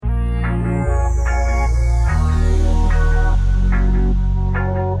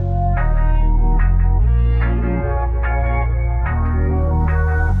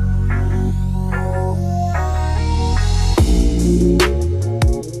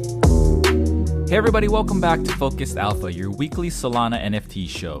Hey everybody, welcome back to Focused Alpha, your weekly Solana NFT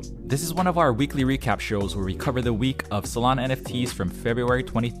show. This is one of our weekly recap shows where we cover the week of Solana NFTs from February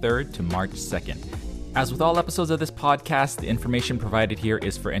 23rd to March 2nd. As with all episodes of this podcast, the information provided here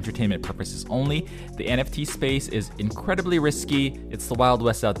is for entertainment purposes only. The NFT space is incredibly risky. It's the Wild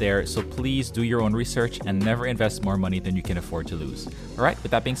West out there, so please do your own research and never invest more money than you can afford to lose. All right,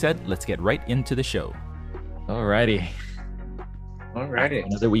 with that being said, let's get right into the show. Alrighty.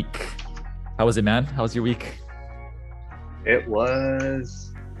 Another week. How was it, man? How was your week? It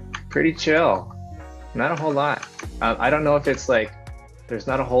was pretty chill. Not a whole lot. I don't know if it's like there's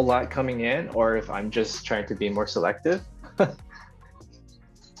not a whole lot coming in or if I'm just trying to be more selective. I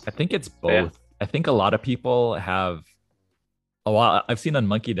think it's both. Yeah. I think a lot of people have a lot. I've seen on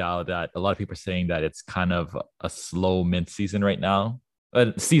Monkey DAO that a lot of people are saying that it's kind of a slow mint season right now.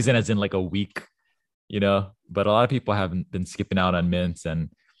 Season as in like a week, but a lot of people haven't been skipping out on mints, and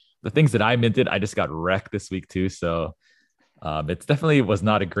the things that I minted, I just got wrecked this week too. So it definitely was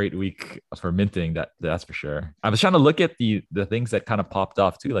not a great week for minting. That's for sure. I was trying to look at the things that kind of popped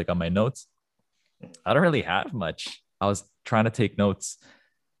off too, like on my notes. I don't really have much. I was trying to take notes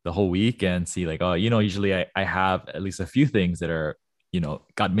the whole week and see like, usually I have at least a few things that are,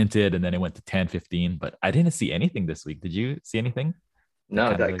 got minted and then it went to 10, 15, but I didn't see anything this week. Did you see anything? No,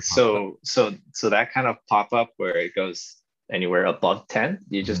 like so that kind of pop up where it goes anywhere above 10,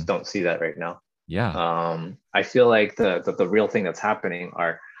 you just don't see that right now. Yeah. I feel like the real thing that's happening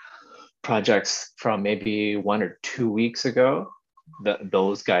are projects from maybe 1 or 2 weeks ago.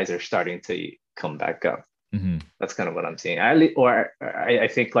 Those guys are starting to come back up. Mm-hmm. That's kind of what I'm seeing. I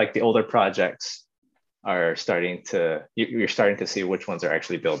think like the older projects are starting to, you're starting to see which ones are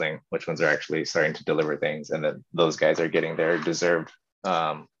actually building, which ones are actually starting to deliver things, and then those guys are getting their deserved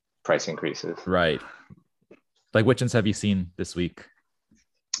price increases. Right. Like which ones have you seen this week?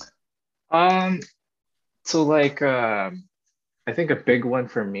 So like I think a big one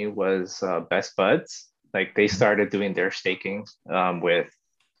for me was Best Buds. Like they started doing their staking with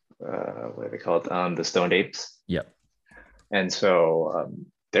what do they call it? The Stoned Apes. Yep. And so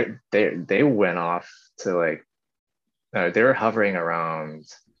they went off to like they were hovering around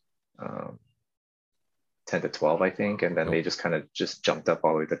 10 to 12, I think, and then they just kind of just jumped up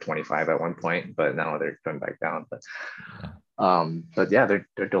all the way to 25 at one point, but now they're going back down. But yeah,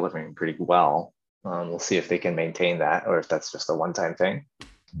 they're delivering pretty well. We'll see if they can maintain that or if that's just a one-time thing.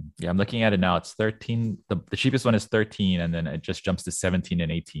 Yeah, I'm looking at it now. It's 13. The cheapest one is 13, and then it just jumps to 17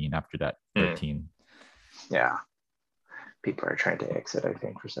 and 18 after that 13. Yeah. People are trying to exit, I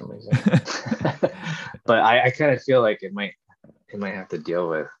think, for some reason. But I kind of feel like it might have to deal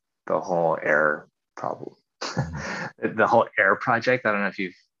with the whole Heir problem. The whole Heir project. I don't know if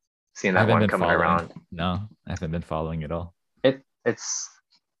you've seen that one coming around. No, I haven't been following it all. It's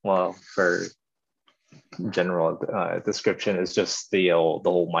well, for general description, is just the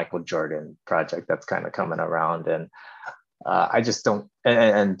whole Michael Jordan project that's kind of coming around, and I just don't.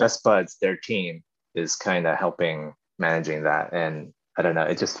 And Best Buds, their team is kind of helping managing that, and I don't know.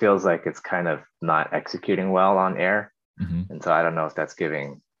 It just feels like it's kind of not executing well on Heir, and so I don't know if that's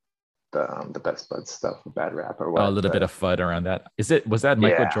giving the Best Buds stuff a bad rap or what. A little bit of FUD around that. Was that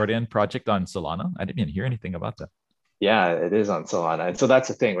Michael Jordan project on Solana? I didn't even hear anything about that. Yeah, it is on Solana. And so that's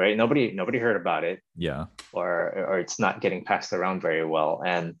the thing, right? Nobody heard about it. Yeah. Or it's not getting passed around very well.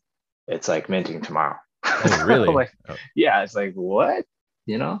 And it's like minting tomorrow. Oh, really? Yeah, it's like, what?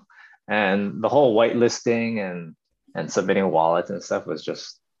 And the whole whitelisting and submitting wallets and stuff was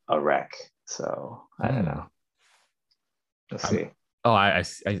just a wreck. So I don't know. Let's see. Oh, I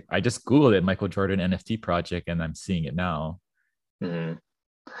just Googled it, Michael Jordan NFT project, and I'm seeing it now. Mm-hmm.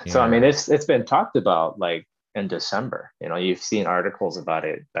 Yeah. So, I mean, it's been talked about like in December. You've seen articles about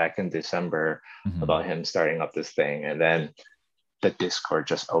it back in December about him starting up this thing. And then the Discord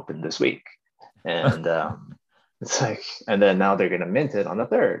just opened this week. And it's like, and then now they're going to mint it on the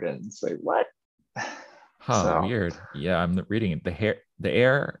 3rd. And it's like, what? Weird. Yeah, I'm reading it. The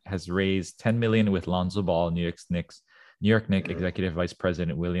Heir has raised 10 million with Lonzo Ball, New York Knicks Executive Vice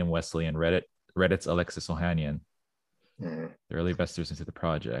President William Wesley, and Reddit's Alexis Ohanian. The early investors into the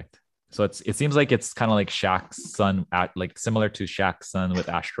project. So it seems like it's kind of like Shaq's son, like similar to Shaq's son with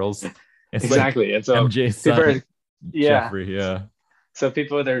Astrals. It's exactly. Like and so MJ's son, Jeffrey, yeah. So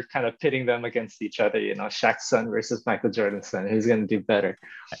people, they're kind of pitting them against each other, Shaq's son versus Michael Jordan's son. Who's going to do better?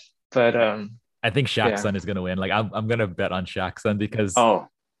 But I think Shaq's son is going to win. Like I'm going to bet on Shaq's son because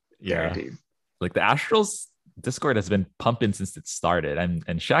guaranteed. Like the Astrals Discord has been pumping since it started, and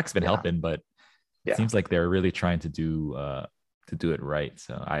Shaq's been helping, but it seems like they're really trying to do it right.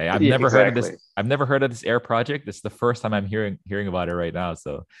 So I've never heard of this. I've never heard of this Heir project. This is the first time I'm hearing about it right now.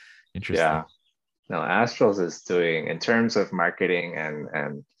 So interesting. No, Astrals is doing in terms of marketing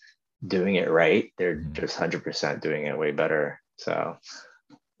and doing it right. They're Mhm. just 100% doing it way better. So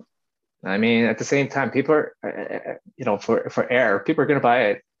I mean, at the same time, people are, for Air, people are going to buy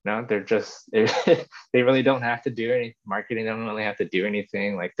it. No, they're just they really don't have to do any marketing. They don't really have to do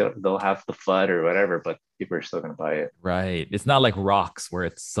anything. Like they'll have the FUD or whatever, but people are still going to buy it. Right. It's not like Rocks where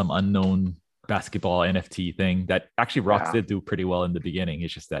it's some unknown basketball NFT thing that actually Rocks Yeah, did do pretty well in the beginning.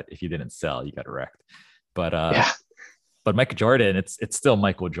 It's just that if you didn't sell, you got wrecked. But yeah, Michael Jordan, it's still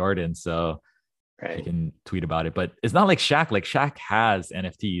Michael Jordan, so he right. can tweet about it. But it's not like Shaq. Like Shaq has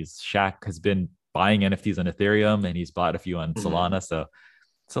NFTs. Shaq has been buying NFTs on Ethereum and he's bought a few on Mhm. Solana. So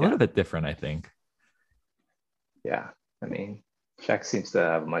it's a Yeah, little bit different, I think. yeah. I mean, Shaq seems to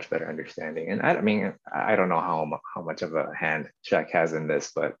have a much better understanding, and I mean, I don't know how much of a hand Shaq has in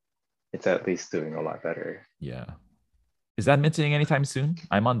this, but it's at least doing a lot better. Yeah. Is that minting anytime soon?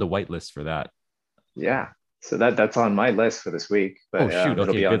 I'm on the whitelist for that. Yeah. So that's on my list for this week, Oh but shoot. it'll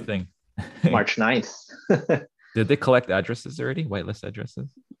Okay, be good on thing. March 9th. Did they collect addresses already? Whitelist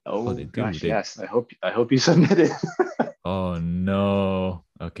addresses? Oh, they Oh do. gosh, They yes. I hope you submitted. oh no.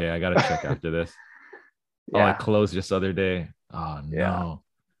 Okay, I gotta check after this. Oh, I Yeah, closed just the other day. Oh yeah. no.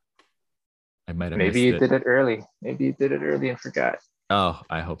 I might have Maybe missed you it. did it early. Maybe you did it early and forgot. Oh,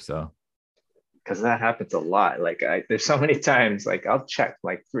 I hope so. Because that happens a lot. Like there's so many times, like I'll check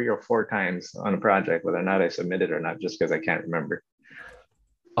like 3 or 4 times on a project whether or not I submitted or not, just because I can't remember.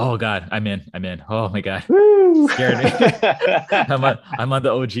 Oh God, I'm in. I'm in. Oh my God. Woo! Scared me. I'm on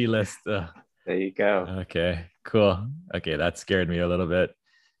the OG list. There you go. Okay, cool. Okay, that scared me a little bit.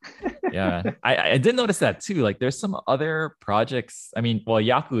 Yeah, man. I did notice that too. Like there's some other projects. I mean, well,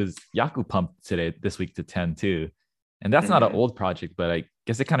 Yaku pumped today this week to 10 too. And that's not an Mhm. old project, but I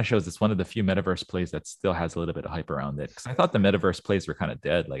guess it kind of shows it's one of the few metaverse plays that still has a little bit of hype around it. Because I thought the metaverse plays were kind of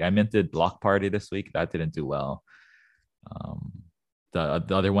dead. Like I minted Block Party this week, that didn't do well. Um, the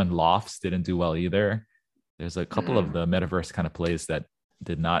other one, Lofts, didn't do well either. There's a couple of Mhm. the metaverse kind of plays that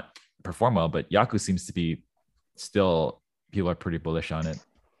did not perform well, but Yaku seems to be still, people are pretty bullish on it.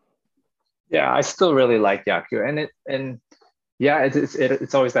 Yeah, I still really like Yaku, and yeah,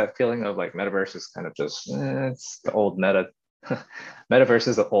 it's always that feeling of like metaverse is kind of just it's the old meta. Metaverse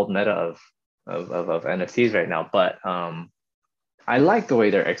is the old meta of NFTs right now, but I like the way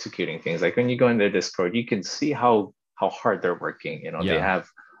they're executing things. Like when you go in their Discord, you can see how hard they're working. Yeah.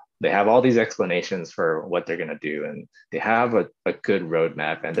 They have all these explanations for what they're gonna do, and they have a good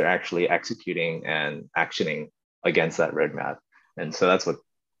roadmap, and they're actually executing and actioning against that roadmap. And so that's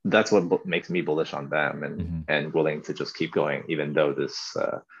what makes me bullish on them Mm-hmm. and willing to just keep going, even though this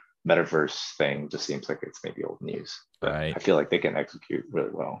metaverse thing just seems like it's maybe old news. But Right. I feel like they can execute really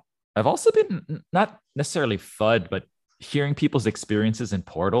well. I've also been not necessarily FUD, but hearing people's experiences in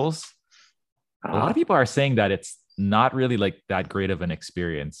portals. A lot of Uh, people are saying that it's not really like that great of an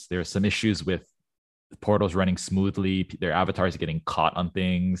experience. There are some issues with portals running smoothly, their avatars getting caught on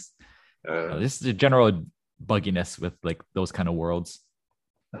things. uh, This is a general bugginess with like those kind of worlds,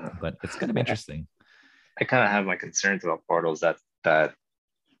 uh, but it's going to be I, interesting. I kind of have my concerns about portals that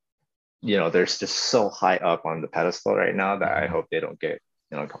they're just so high up on the pedestal right now that I Mhm. hope they don't get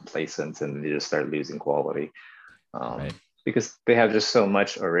complacent and they just start losing quality. Right. Because they have just so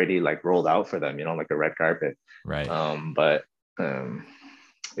much already like rolled out for them, like a red carpet. Right. But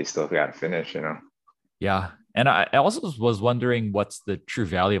they still got to finish. Yeah. And I also was wondering what's the true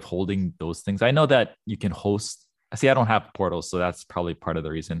value of holding those things. I know that you can host. I see. I don't have portals, so that's probably part of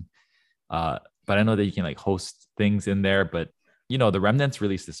the reason. But I know that you can like host things in there. But the remnants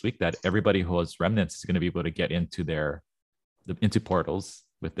released this week that everybody who has remnants is going to be able to get into portals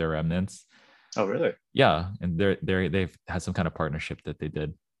with their remnants. Oh, really? Yeah, and they've had some kind of partnership that they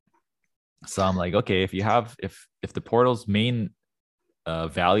did. So I'm like, okay, if the portal's main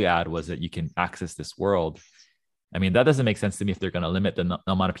value add was that you can access this world. I mean, that doesn't make sense to me if they're going to limit the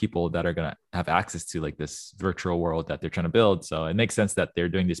amount of people that are going to have access to like this virtual world that they're trying to build. So it makes sense that they're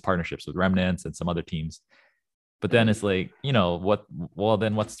doing these partnerships with Remnants and some other teams. But then it's Mm. like, what? Well,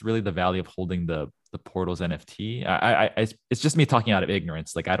 then what's really the value of holding the portals NFT? It's just me talking out of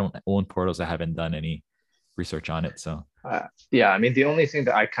ignorance. Like I don't own portals. I haven't done any research on it. So Yeah, I mean, the only thing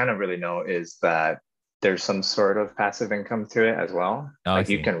that I kind of really know is that there's some sort of passive income to it as well. oh, I Like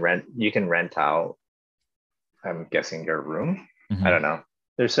see. you can rent out, I'm guessing, your room. I Mm-hmm. don't know.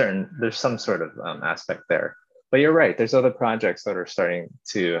 There's some sort of aspect there. But you're right. There's other projects that are starting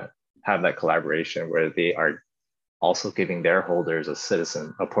to have that collaboration where they are also giving their holders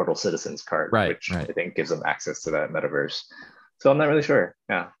a portal citizens card, Right, which right. I think gives them access to that metaverse. So I'm not really sure.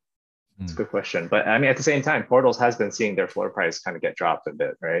 Yeah, it's a Mm. good question. But I mean, at the same time, portals has been seeing their floor price kind of get dropped a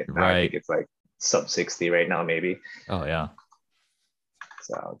bit, right? Now I think Right. it's like sub 60 right now, maybe. Oh yeah.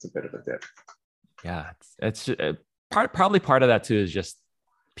 So it's a bit of a dip. Yeah, it's just, probably part of that too is just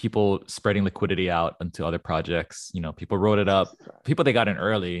people spreading liquidity out into other projects. People wrote it up. People they got in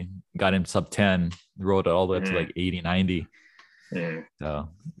early, got in sub 10, wrote it all the way up to like 80, 90. So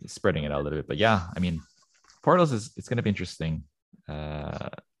spreading it out a little bit. But yeah, I mean, Portals it's going to be interesting.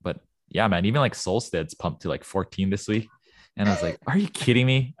 But yeah, man, even like Solstead's pumped to like 14 this week. And I was like, are you kidding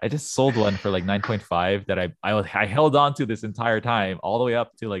me? I just sold one for like 9.5 that I held on to this entire time, all the way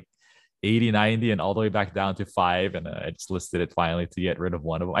up to like 80, 90, and all the way back down to 5. And I just listed it finally to get rid of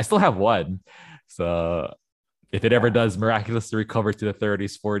one of them. I still have one. So if it ever does miraculously recover to the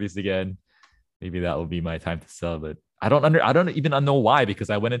 30s, 40s again, maybe that will be my time to sell. But I don't even know why, because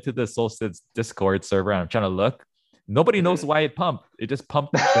I went into the Solstice Discord server and I'm trying to look. Nobody knows why it pumped. It just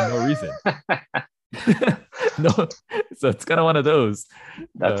pumped for no reason. No, so it's kind of one of those.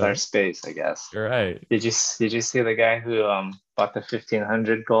 That's our space, I guess. You're right. Did you see the guy who bought the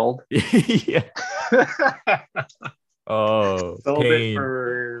 1500 gold? Yeah. Oh, sold pain. it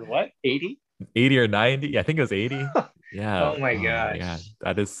for what, 80? 80 or 90? Yeah, I think it was 80. Yeah. Oh my gosh. Yeah,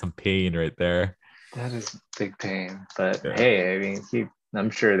 that is some pain right there. That is big pain. But hey, I mean, I'm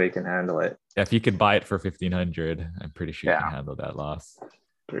sure they can handle it. Yeah, if you could buy it for 1500, I'm pretty sure you can handle that loss.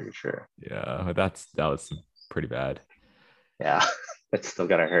 Pretty sure. Yeah, that was pretty bad. Yeah, it's still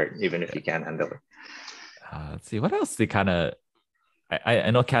gonna hurt even if you can't handle it. Let's see what else they kind of. I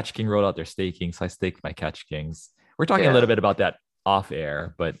know Catch King wrote out their staking, so I staked my Catch Kings. We're talking a little bit about that off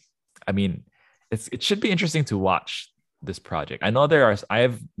air, but I mean, it should be interesting to watch this project. I know I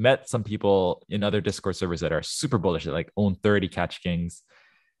have met some people in other Discord servers that are super bullish, that like own 30 Catch Kings.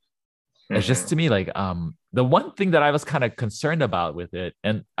 It's just, to me, like the one thing that I was kind of concerned about with it,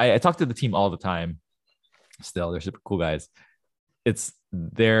 and I talk to the team all the time. Still, they're super cool guys. It's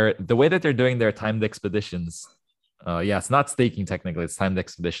the way that they're doing their timed expeditions. It's not staking technically; it's timed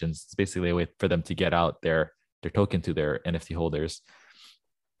expeditions. It's basically a way for them to get out their token to their NFT holders.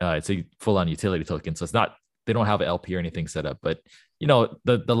 It's a full-on utility token, so it's not, they don't have an LP or anything set up. But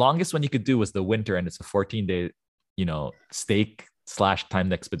the longest one you could do was the winter, and it's a 14-day stake /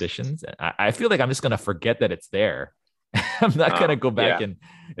 timed expeditions. I feel like I'm just gonna forget that it's there. I'm not gonna go back and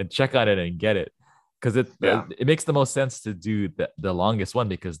check on it and get it, because it makes the most sense to do the longest one,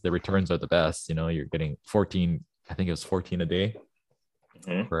 because the returns are the best. You're getting 14. I think it was 14 a day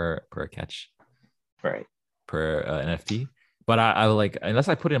per catch, right? Per NFT. But I like, unless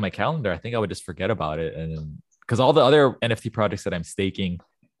I put it in my calendar, I think I would just forget about it. And because all the other NFT projects that I'm staking,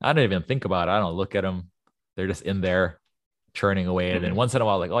 I don't even think about it. I don't look at them. They're just in there churning away. And then once in a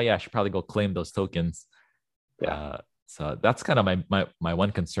while, like, oh yeah, I should probably go claim those tokens. So that's kind of my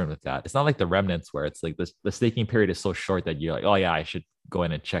one concern with that. It's not like the remnants where it's like the staking period is so short that you're like, oh yeah, I should go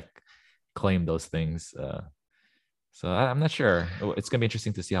in and claim those things. So I'm not sure. It's gonna be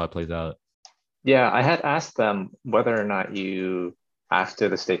interesting to see how it plays out. Yeah, I had asked them whether or not after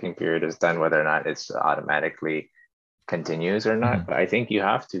the staking period is done, whether or not it's automatically continues or not. But I think you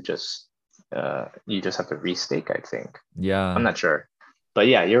have to just you just have to restake, I think. Yeah, I'm not sure, but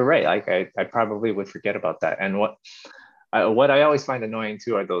yeah, you're right. Like I probably would forget about that. And what I always find annoying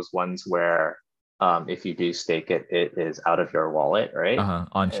too are those ones where if you do stake it, it is out of your wallet, right?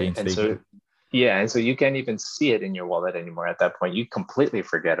 On-chain staking. And so you can't even see it in your wallet anymore at that point. You completely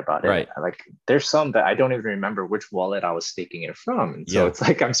forget about it. Right. Like there's some that I don't even remember which wallet I was staking it from. And so it's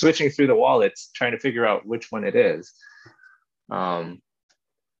like I'm switching through the wallets trying to figure out which one it is. I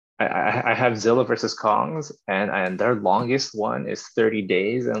have Zilla versus Kongs, and their longest one is 30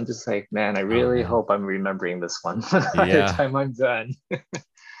 days. And I'm just like, man, I really hope I'm remembering this one by the time I'm done.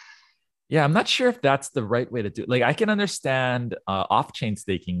 Yeah, I'm not sure if that's the right way to do it. Like I can understand off-chain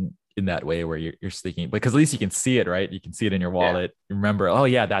staking in that way where you're staking, because at least you can see it, right? You can see it in your wallet. You remember, oh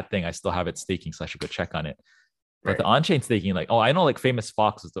yeah, that thing, I still have it staking, so I should go check on it. But the on-chain staking, like, I know like Famous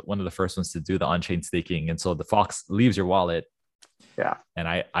Fox was one of the first ones to do the on-chain staking. And so the Fox leaves your wallet. Yeah. And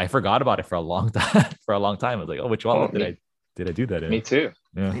I forgot about it for a long time. I was like, oh, which wallet did I do that in? Me too.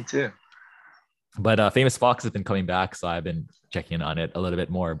 Yeah. Me too. But Famous Fox has been coming back, so I've been checking on it a little bit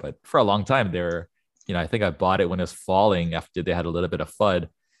more. But for a long time, I think I bought it when it was falling after they had a little bit of FUD.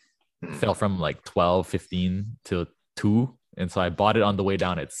 It fell from like 12, 15 to 2. And so I bought it on the way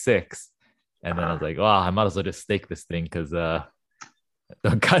down at 6. And then I was like, oh, I might as well just stake this thing, because I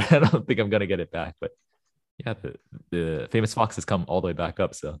don't think I'm going to get it back. But yeah, the Famous Fox has come all the way back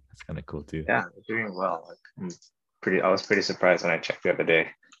up. So that's kind of cool too. Yeah, they're doing well. I was pretty surprised when I checked the other day.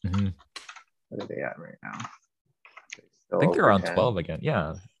 What are they at right now? I think they're around 12 again.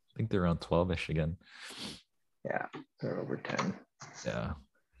 Yeah, I think they're around 12-ish again. Yeah, they're over 10. Yeah.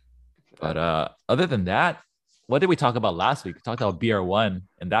 But other than that, what did we talk about last week? We talked about BR1,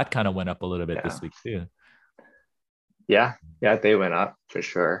 and that kind of went up a little bit Yeah. this week too. Yeah, they went up for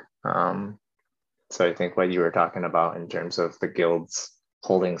sure. So I think what you were talking about in terms of the guilds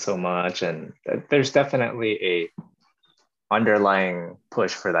holding so much, and there's definitely a underlying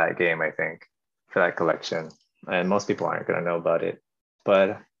push for that game, I think, for that collection. And most people aren't going to know about it.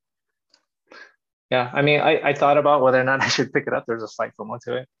 But yeah, I mean, I thought about whether or not I should pick it up. There's a slight FOMO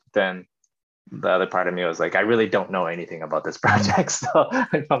to it. Then the other part of me was like, I really don't know anything about this project. So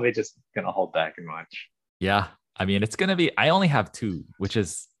I'm probably just going to hold back and watch. Yeah. I mean, it's going to be, I only have two, which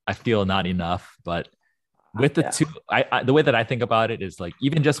is, I feel not enough. But with the Yeah. two, the way that I think about it is like,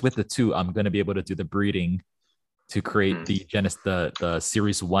 even just with the two, I'm going to be able to do the breeding to create the the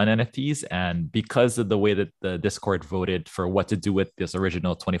series 1 NFTs. And because of the way that the Discord voted for what to do with this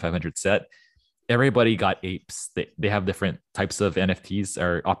original 2500 set, everybody got apes. They have different types of NFTs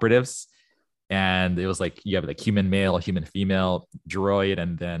or operatives. And it was like you have like human male, human female, droid,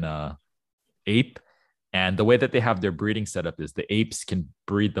 and then ape. And the way that they have their breeding setup is the apes can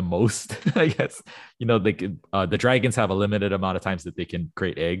breed the most, I guess. You know, they can, the dragons have a limited amount of times that they can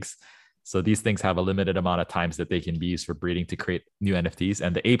create eggs. So these things have a limited amount of times that they can be used for breeding to create new NFTs.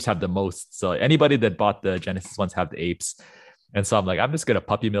 And the apes have the most. So anybody that bought the Genesis ones have the apes. And so I'm like, I'm just gonna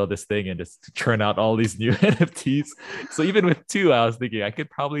puppy mill this thing and just churn out all these new NFTs. So even with two, I was thinking I could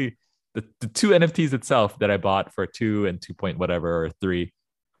probably the two NFTs itself that I bought for 2 and 2 point whatever or 3,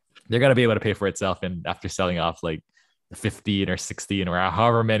 they're gonna be able to pay for itself. And after selling off like 15 or 16 or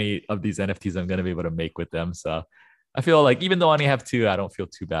however many of these NFTs I'm gonna be able to make with them. So I feel like even though I only have two, I don't feel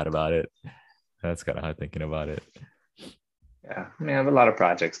too bad about it. That's kind of how I'm thinking about it. Yeah, I mean, I have a lot of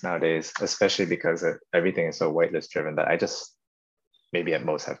projects nowadays, especially because everything is so whitelist driven that I just maybe at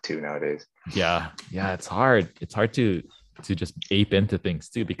most have two nowadays. Yeah, it's hard. It's hard to just ape into things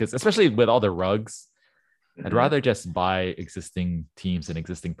too, because especially with all the rugs, I'd rather just buy existing teams and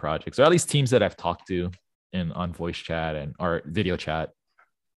existing projects, or at least teams that I've talked to in on voice chat and or video chat.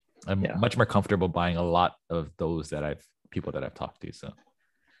 I'm much more comfortable buying a lot of those that people that I've talked to. So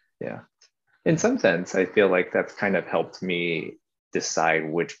yeah, in some sense, I feel like that's kind of helped me decide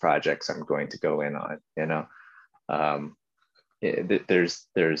which projects I'm going to go in on. You know, there's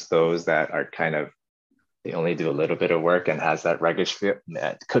those that are kind of they only do a little bit of work and has that ruggish feel,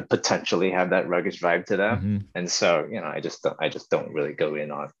 could potentially have that ruggish vibe to them. And so, you know, I just don't really go in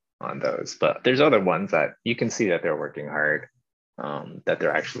on those. But there's other ones that you can see that they're working hard, that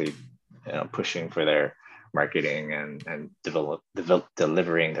they're actually, you know, pushing for their marketing and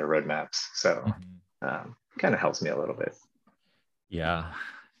delivering their roadmaps. So kind of helps me a little bit. Yeah,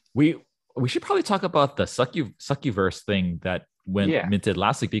 we should probably talk about the Succuverse thing that went minted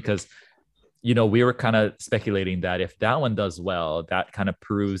last week, because you know, we were kind of speculating that if that one does well, that kind of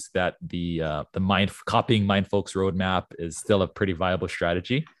proves that the copying Mindfolk's roadmap is still a pretty viable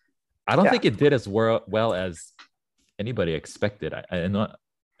strategy. I don't think it did as well as anybody expected. I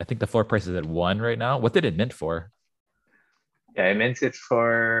think the floor price is at 1 right now. What did it mint for? Yeah, I minted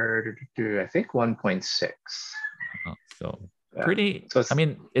for I think 1.6. Oh, so pretty. So I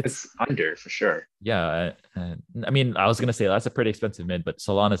mean, it's under for sure. Yeah, I mean, I was gonna say that's a pretty expensive mint, but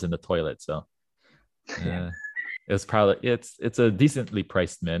Solana's in the toilet, so it's probably it's a decently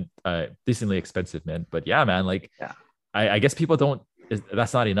priced mint, decently expensive mint. But yeah, man, like I guess people don't.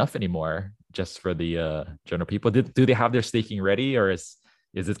 That's not enough anymore just for the general people. Do they have their staking ready, or is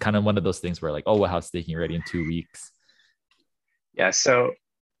it kind of one of those things where like, oh, we'll have staking ready in 2 weeks? Yeah, so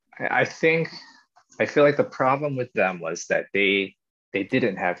I think I feel like the problem with them was that they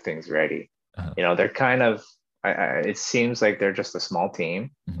didn't have things ready. You know, they're kind of it seems like they're just a small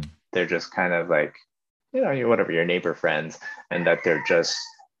team. They're just kind of like, you know, whatever, your neighbor friends, and that they're just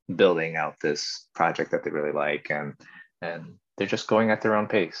building out this project that they really like, and they're just going at their own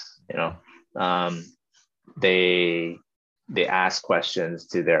pace. You know, they ask questions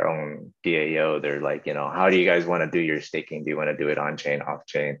to their own DAO. They're like, you know, how do you guys want to do your staking? Do you want to do it on chain, off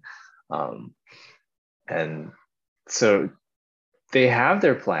chain? And so they have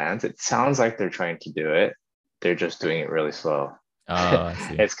their plans. It sounds like they're trying to do it. They're just doing it really slow. I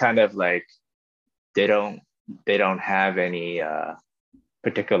see. It's kind of like they don't have any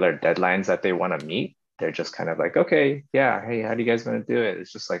particular deadlines that they want to meet. They're just kind of like, okay, yeah, hey, how do you guys want to do it?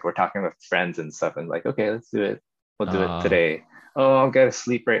 It's just like we're talking with friends and stuff, and like, okay, let's do it. We'll do it today. Oh, I'm gonna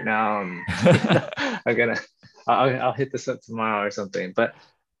sleep right now. I'll hit this up tomorrow or something. But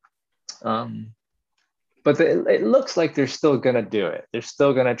it looks like they're still gonna do it. They're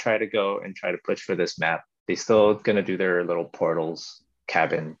still gonna try to go and try to push for this map. They still gonna do their little portals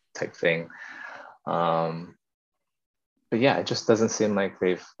cabin type thing. but yeah, it just doesn't seem like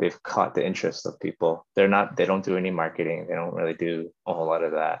they've caught the interest of people. They don't do any marketing. They don't really do a whole lot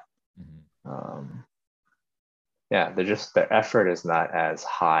of that. Mhm. Um, yeah, their effort is not as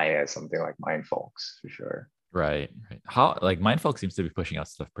high as something like Mindfolks for sure. Right. Right. How like Mindfolk seems to be pushing out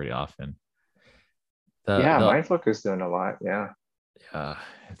stuff pretty often. Yeah, The Mindfolk is doing a lot. Yeah. yeah,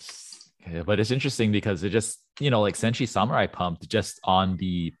 it's yeah, but it's interesting because it just like Senshi Samurai pumped just on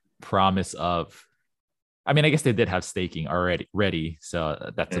the promise of. I mean, I guess they did have staking already ready,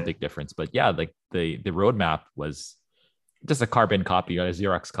 so that's a Mm. big difference. But yeah, like the roadmap was just a carbon copy, a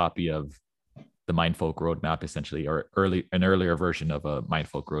Xerox copy of the Mindfolk roadmap, essentially, or an earlier version of a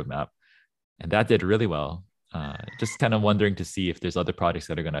Mindfolk roadmap, and that did really well. Just kind of wondering to see if there's other projects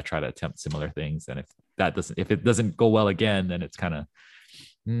that are going to try to attempt similar things, and if it doesn't go well again, then it's kind of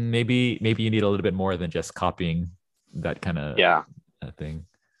maybe you need a little bit more than just copying that kind of Yeah. thing.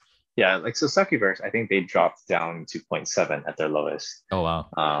 Yeah. Like so Suckyverse, I think they dropped down to 0.7 at their lowest. Oh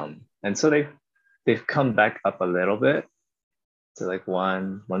wow. And so they've come back up a little bit to like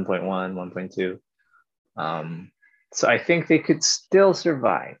 1.1, 1.2. So I think they could still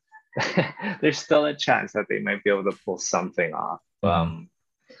survive. There's still a chance that they might be able to pull something off. Mm-hmm.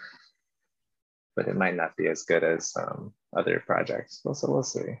 But it might not be as good as other projects. So we'll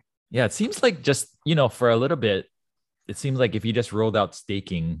see. Yeah, it seems like just for a little bit, it seems like if you just rolled out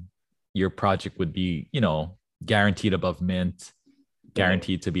staking, your project would be guaranteed above mint, Mm.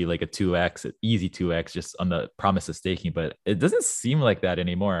 guaranteed to be like a 2x, easy 2x, just on the promise of staking. But it doesn't seem like that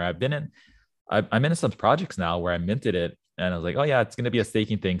anymore. I'm in some projects now where I minted it and I was like, oh yeah, it's going to be a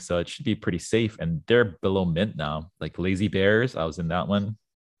staking thing. So it should be pretty safe. And they're below mint now. Like Lazy Bears, I was in that one.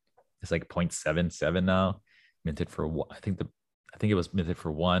 It's like 0.77 now. Minted for I think it was minted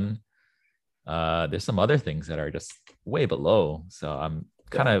for one. There's some other things that are just way below. So I'm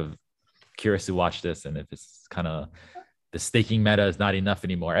kind Yeah. of curious to watch this and if it's kind of the staking meta is not enough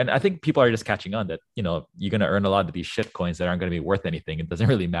anymore. And I think people are just catching on that, you're going to earn a lot of these shit coins that aren't going to be worth anything. It doesn't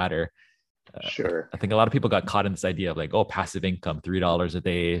really matter. Sure. I think a lot of people got caught in this idea of like, oh, passive income, $3 a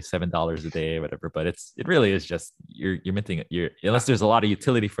day, $7 a day, whatever. But it really is just you're minting it. Unless there's a lot of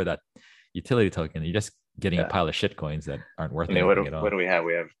utility for that utility token, you're just getting a Yeah. pile of shit coins that aren't worth I mean, anything at what all. do we have?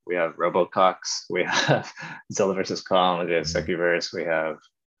 We have Robocox, we have Zilla versus Kong, we have Mhm. Secuverse, we have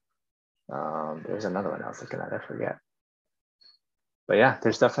there's another one I was looking at, I forget. But yeah,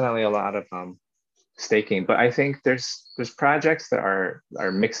 there's definitely a lot of staking. But I think there's projects that are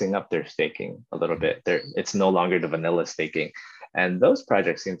mixing up their staking a little bit. It's no longer the vanilla staking, and those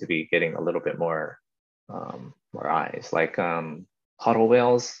projects seem to be getting a little bit more eyes. Like Huddle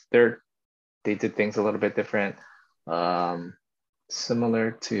Whales, they did things a little bit different. Um,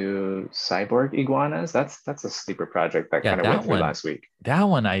 Similar to Cyborg Iguanas. That's a sleeper project that Yeah, kind of went through last week. that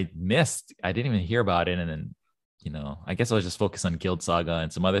one I missed. I didn't even hear about it, and then I guess I was just focused on Guild Saga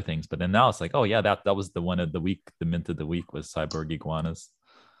and some other things. But then now it's like, oh yeah, that was the one of the week. The mint of the week was Cyborg Iguanas.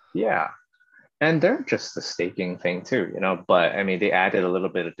 Yeah. And they're just the staking thing too, but I mean they added a little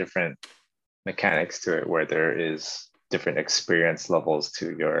bit of different mechanics to it where there is different experience levels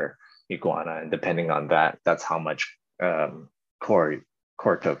to your iguana, and depending on that, that's how much core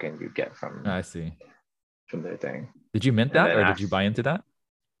core token you get I see. from their thing. Did you mint And that, then or did after, you buy into that?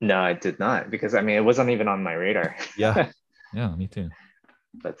 no, I did not, because I mean it wasn't even on my radar. Yeah, yeah, me too.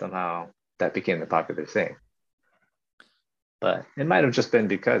 But somehow that became the popular thing. But it might have just been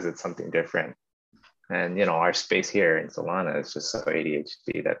because it's something different. And our space here in Solana is just so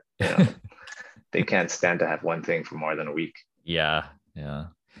ADHD that they can't stand to have one thing for more than a week. Yeah, yeah.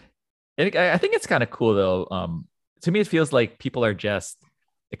 I think it's kind of cool though. To me, it feels like people are just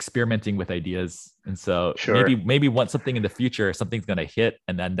experimenting with ideas, and so maybe Sure. once something in the future, something's gonna hit,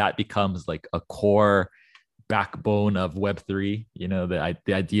 and then that becomes like a core backbone of Web3.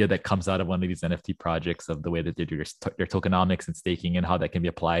 The idea that comes out of one of these NFT projects of the way that they do their tokenomics and staking and how that can be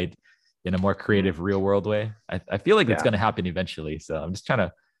applied in a more creative, real world way. I feel like it's Yeah. gonna happen eventually. So I'm just trying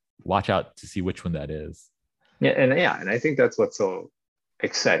to watch out to see which one that is. And I think that's what's so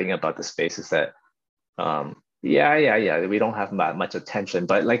exciting about the space is that we don't have much attention,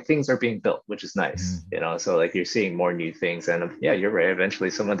 but like things are being built, which is nice, Mhm. so like you're seeing more new things, and yeah, you're right, eventually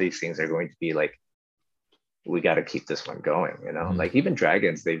some of these things are going to be like, we got to keep this one going, Mhm. like even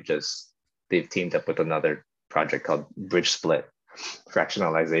Dragonz, they've teamed up with another project called Bridge Split,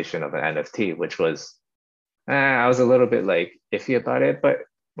 fractionalization of an NFT, which was I was a little bit like iffy about it, but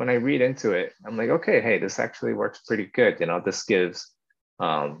when I read into it, I'm like, okay, hey, this actually works pretty good. This gives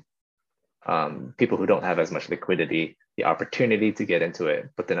um, people who don't have as much liquidity the opportunity to get into it,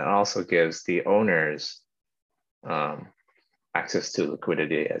 but then it also gives the owners um, access to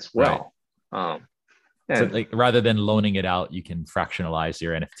liquidity as Right. well. Um, So And like rather than loaning it out, you can fractionalize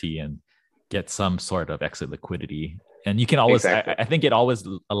your NFT and get some sort of exit liquidity. And you can always, exactly. I think it always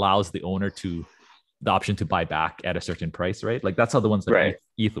allows the owner to the option to buy back at a certain price, right? Like that's how the ones like Right.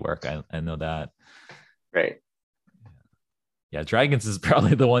 ETH work. I know that. Right. Yeah, Dragonz is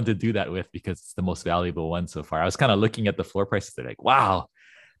probably the one to do that with because it's the most valuable one so far. I was kind of looking at the floor prices. They're like, wow,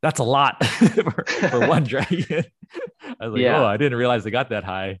 that's a lot for one dragon. I was like, oh, Yeah. I didn't realize they got that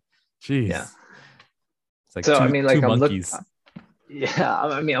high. Yeah. Jeez. It's like So I two mean, two like monkeys. yeah,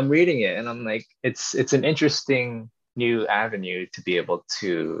 I mean, I'm reading it and I'm like, it's an interesting new avenue to be able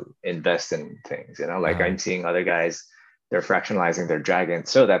to invest in things. Like Uh, I'm seeing other guys, they're fractionalizing their dragon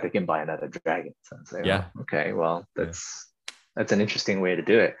so that they can buy another dragon. So I'm saying, oh, yeah. okay, well, Yeah. that's an interesting way to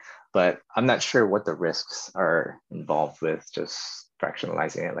do it. But I'm not sure what the risks are involved with just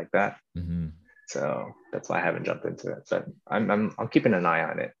fractionalizing it like that. Mhm. So that's why I haven't jumped into it. But I'm keeping an eye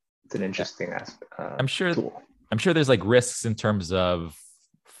on it. It's an Yeah. interesting I'm sure tool. I'm sure there's like risks in terms of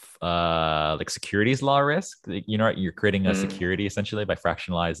like securities law risk. Like, you're creating a Mm, security essentially by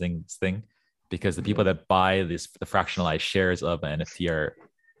fractionalizing this thing because the people mhm, that buy the fractionalized shares of an NFT are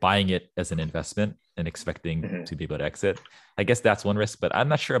buying it as an investment and expecting mhm. to be able to exit. I guess that's one risk, but I'm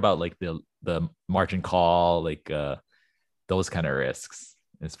not sure about like the margin call, like those kind of risks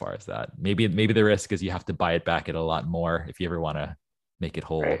as far as that. Maybe the risk is you have to buy it back at a lot more if you ever want to make it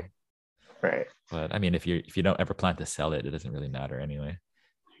whole. Right, right. But I mean, if you don't ever plan to sell it, it doesn't really matter anyway.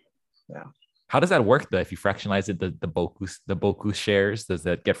 Yeah. How does that work though? If you fractionalize it, the Boku shares, does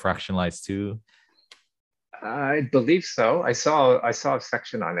that get fractionalized too? I believe so. I saw a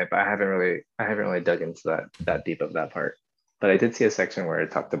section on it, but I haven't really dug into that deep of that part. But I did see a section where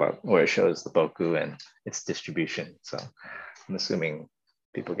it talked about where it shows the Boku and its distribution. So I'm assuming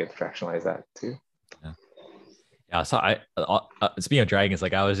people get to fractionalize that too. Yeah. Yeah. So speaking of dragons,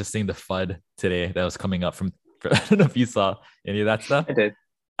 like I was just seeing the FUD today that was coming up from. I don't know if you saw any of that stuff. I did.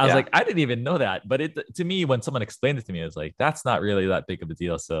 I was Yeah. like, I didn't even know that. But it to me, when someone explained it to me, I was like, that's not really that big of a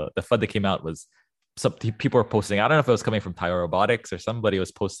deal. So the FUD that came out was some people were posting. I don't know if it was coming from Tyro Robotics or somebody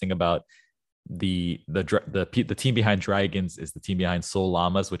was posting about the team behind Dragonz is the team behind Soul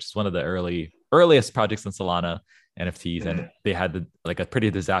Llamas, which is one of the earliest projects in Solana NFTs, and Mhm. they had like a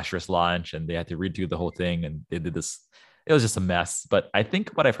pretty disastrous launch, and they had to redo the whole thing, and they did this. It was just a mess. But I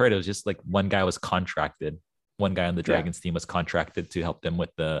think what I've heard, it was just like one guy on the Yeah. Dragons team was contracted to help them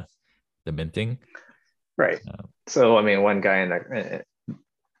with the minting. Right. Uh, So I mean, one guy in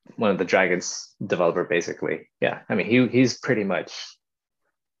one of the Dragons developer, basically. Yeah. I mean, he's pretty much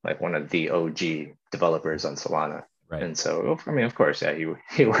like one of the OG developers on Solana. right. And so, I mean, of course, yeah,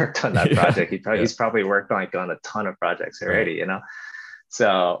 he worked on that Yeah. project. Yeah. He's probably worked like on a ton of projects Right. already.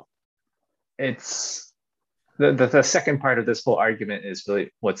 So it's the second part of this whole argument is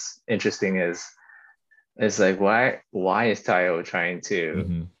really what's interesting is like why is Tayo trying to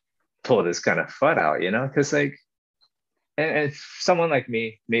Mm-hmm. pull this kind of FUD out? Because like and someone like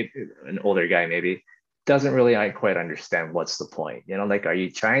me, maybe an older guy, maybe doesn't really quite understand what's the point. Like, are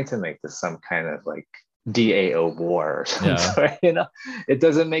you trying to make this some kind of like DAO war or some Yeah. sort? It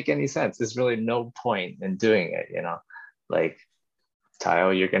doesn't make any sense. There's really no point in doing it. Like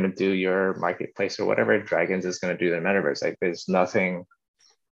Tile, you're going to do your marketplace or whatever. Dragonz is going to do their metaverse. Like, there's nothing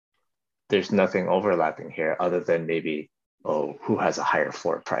overlapping here other than maybe, oh, who has a higher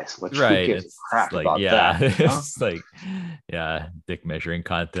floor price? Which who Right. gives a It's crap like, about yeah, that? it's like, yeah, dick measuring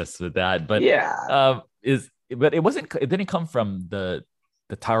contests with that. But Yeah. it didn't come from the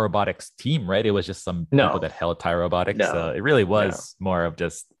Tower Robotics team, right? It was just some people No, that held Tower Robotics. So no, it really no. was more of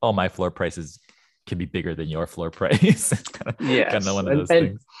just, oh, my floor prices can be bigger than your floor price. It's kind of Yes, one of and those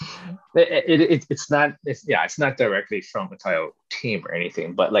things. it's not directly from the Tile team or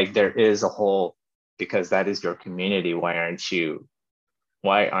anything, but like there is a whole, because that is your community. Why aren't you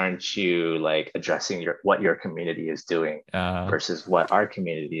like addressing what your community is doing Uh, versus what our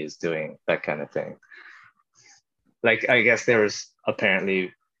community is doing, that kind of thing. Like I guess there was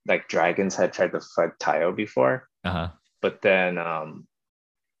apparently like Dragons had tried to FUD Tayo before, uh-huh. but then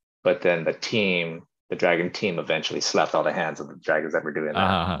the Dragon team eventually slapped all the hands of the Dragons that were doing that.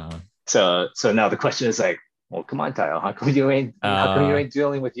 Uh-huh. So now the question is like, well, come on, Tayo, how come you ain't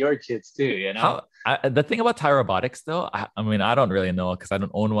dealing with your kids too? The thing about Thai Robotics though, I mean, I don't really know because I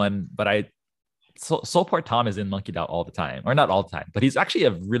don't own one, but Soulport Tom is in Monkey DAO all the time, or not all the time, but he's actually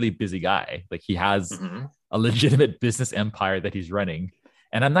a really busy guy. Like he has Mm-hmm. a legitimate business empire that he's running,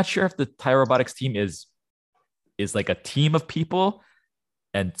 and I'm not sure if the Thai Robotics team is like a team of people,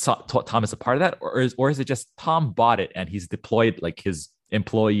 and Tom is a part of that, or is it just Tom bought it and he's deployed like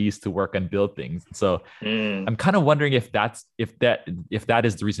employees to work and build things. So I'm kind of wondering if that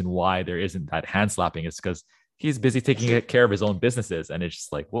is the reason why there isn't that hand slapping. It's because he's busy taking care of his own businesses, and it's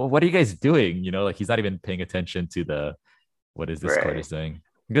just like, well, what are you guys doing? Like he's not even paying attention to the what is this card is doing,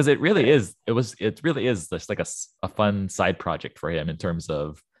 because it really is. It really is just like a fun side project for him in terms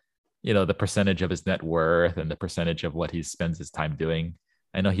of the percentage of his net worth and the percentage of what he spends his time doing.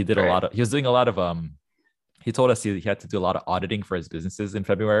 I know he did he was doing a lot of he told us he had to do a lot of auditing for his businesses in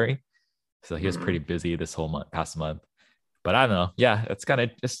February. So he was pretty busy this whole past month. But I don't know. Yeah, it's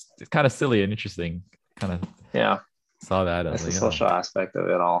kind of silly and interesting. Kind of saw that. That's the social aspect of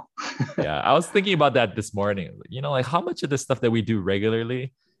it all. Yeah, I was thinking about that this morning. Like how much of the stuff that we do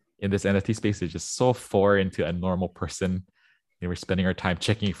regularly in this NFT space is just so foreign to a normal person. We're spending our time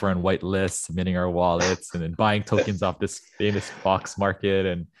checking for on white lists, minting our wallets, and then buying tokens off this famous Fox market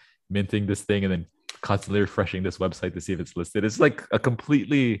and minting this thing, and then constantly refreshing this website to see if it's listed. It's like a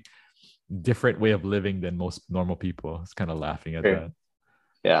completely different way of living than most normal people. It's kind of laughing at that.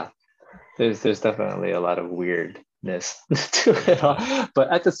 Yeah, there's definitely a lot of weirdness to it all,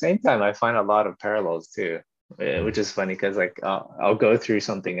 but at the same time, I find a lot of parallels too, which is funny because like I'll go through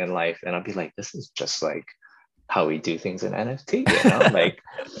something in life and I'll be like, this is just like how we do things in NFT,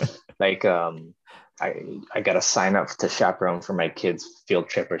 I gotta sign up to chaperone for my kids' field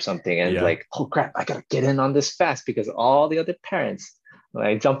trip or something, and like, oh crap, I gotta get in on this fast because all the other parents. When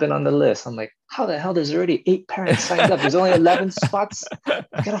I jump in on the list, I'm like, how the hell? There's already 8 parents signed up. There's only 11 spots. I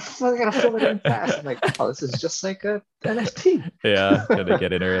gotta fill it in fast. I'm like, oh, this is just like a NFT. Yeah, gotta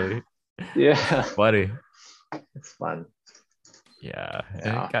get in early. Yeah, funny. It's fun. Yeah.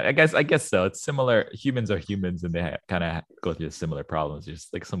 I guess so. It's similar. Humans are humans, and they kind of go through similar problems.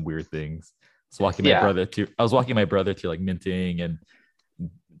 Just like some weird things. I was walking my brother to like minting, and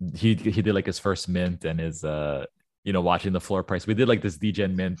he did like his first mint and his watching the floor price. We did like this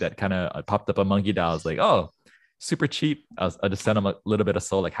degen mint that kind of popped up on Monkey DAO. I was like, oh, super cheap. I just sent him a little bit of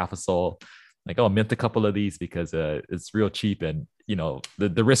soul, like half a soul. Like, oh, mint a couple of these because it's real cheap, and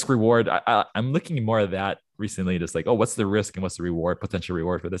the risk reward. I'm looking more at that recently. Just like, oh, what's the risk and what's the potential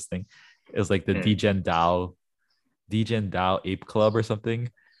reward for this thing? It was like the degen DAO Ape Club or something.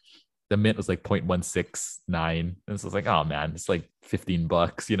 The mint was like 0.169, and so it's like, oh man, it's like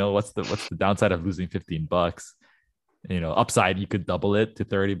 $15. What's the downside of losing $15? Upside, you could double it to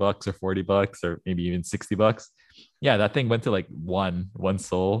 $30 or $40 or maybe even $60. Yeah, that thing went to like one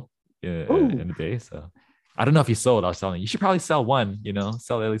soul in a day. So I don't know if he sold. I was telling you should probably sell one.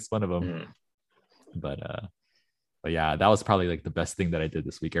 Sell at least one of them. But yeah, that was probably like the best thing that I did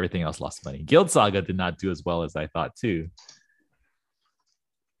this week. Everything else lost money. Guild Saga did not do as well as I thought too.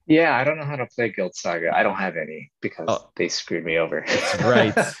 Yeah, I don't know how to play Guild Saga. I don't have any because they screwed me over. That's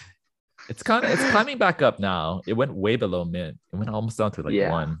right. It's climbing back up now. It went way below mint. It went almost down to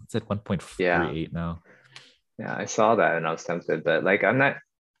like 1. It's at 1.38 now. Yeah, I saw that and I was tempted, but like I'm not.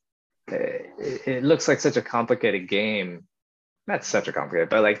 It looks like such a complicated game. Not such a complicated,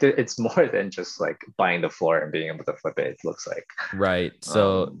 but like it's more than just like buying the floor and being able to flip it. It looks like right.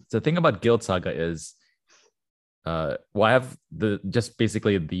 So the thing about Guild Saga is, I have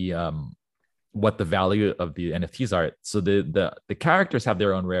basically what the value of the NFTs are. So the characters have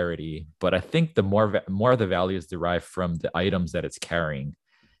their own rarity, but I think the more of the value is derived from the items that it's carrying.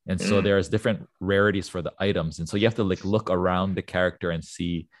 And so there's different rarities for the items. And so you have to like look around the character and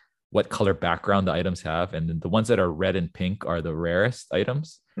see what color background the items have. And then the ones that are red and pink are the rarest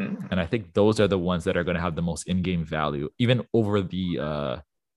items. And I think those are the ones that are going to have the most in-game value, even over the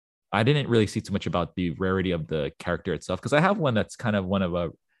I didn't really see too much about the rarity of the character itself, because I have one that's kind of one of a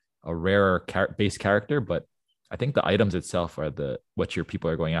rarer base character, but I think the items itself are what your people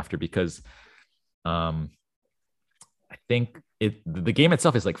are going after, because I think the game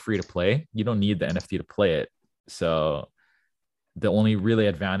itself is like free to play. You don't need the NFT to play it. So the only really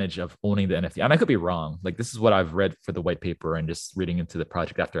advantage of owning the NFT, and I could be wrong, like this is what I've read for the white paper and just reading into the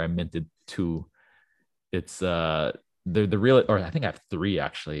project after I minted 2. It's the real, or I think I have 3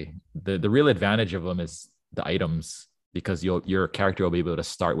 actually. The real advantage of them is the items, because your character will be able to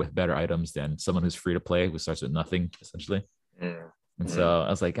start with better items than someone who's free to play who starts with nothing essentially. And so I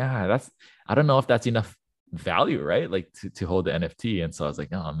was like, I don't know if that's enough value, right? Like to hold the NFT. And so I was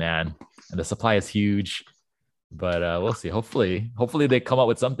like, oh man, and the supply is huge, but we'll see. Hopefully they come up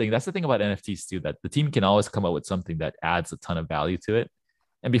with something. That's the thing about NFTs too, that the team can always come up with something that adds a ton of value to it.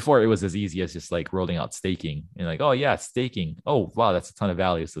 And before, it was as easy as just like rolling out staking and like, oh yeah, staking. Oh wow, that's a ton of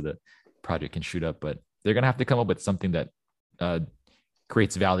value, so the project can shoot up. But they're gonna have to come up with something that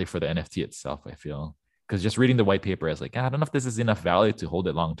creates value for the NFT itself, I feel. Because just reading the white paper, I was like, I don't know if this is enough value to hold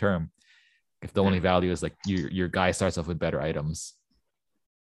it long term. If the only value is like your guy starts off with better items.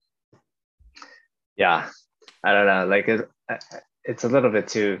 yeah, I don't know. Like it's a little bit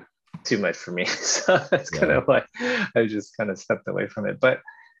too much for me. So that's kind Yeah. of why I just kind of stepped away from it. But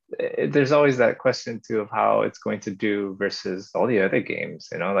there's always that question too of how it's going to do versus all the other games.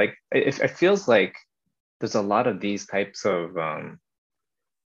 You know, like it feels like there's a lot of these types of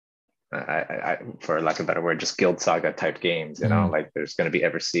for lack of a better word, just guild saga type games, you know, Mhm. like there's going to be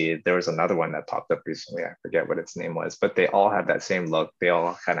Everseed. There was another one that popped up recently. I forget what its name was, but they all have that same look. They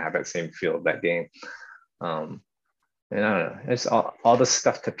all kind of have that same feel of that game. Um, and I don't know, it's all the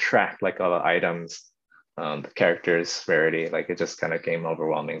stuff to track, like all the items, the characters, rarity, like it just kind of came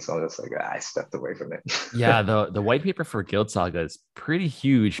overwhelming. So I was just like, I stepped away from Yeah, it. the white paper for Guild Saga is pretty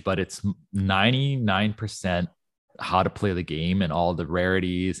huge, but it's 99% how to play the game and all the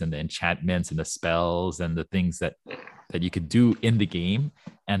rarities and the enchantments and the spells and the things that you could do in the game.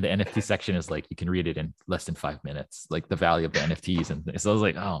 And the NFT section is like you can read it in less than 5 minutes, like the value of the NFTs. And so I was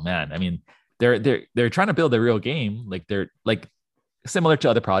like, oh man, I mean, they're trying to build a real game. Like they're like similar to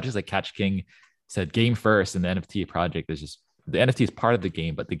other projects, like Catch King said, game first, and the NFT project is just the NFT is part of the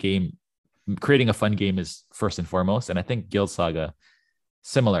game, but the game creating a fun game is first and foremost. And I think Guild Saga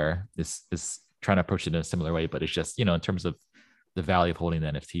similar is trying to approach it in a similar way, but it's just, in terms of the value of holding the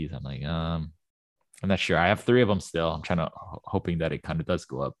NFTs, I'm like, I'm not sure. I have 3 of them still. I'm trying to hoping that it kind of does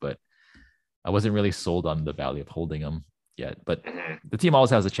go up, but I wasn't really sold on the value of holding them yet. But the team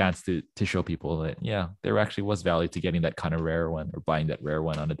always has a chance to show people that yeah, there actually was value to getting that kind of rare one or buying that rare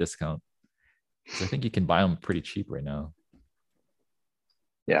one on a discount. Because I think you can buy them pretty cheap right now.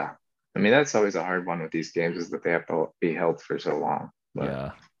 Yeah. I mean, that's always a hard one with these games is that they have to be held for so long, but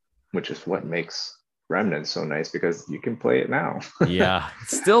Yeah. which is what makes Remnant so nice because you can play it now. Yeah.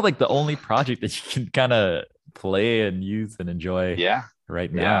 It's still like the only project that you can kind of play and use and enjoy Yeah.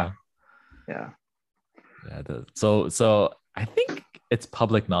 right Yeah. now. Yeah. Yeah. So I think it's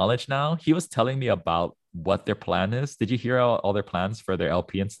public knowledge now. He was telling me about what their plan is. Did you hear all their plans for their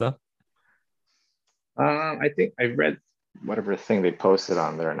LP and stuff? I think I read whatever thing they posted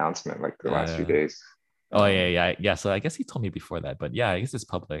on their announcement like the last few Uh, days. oh yeah, Um, yeah, yeah. So I guess he told me before that, but yeah, I guess it's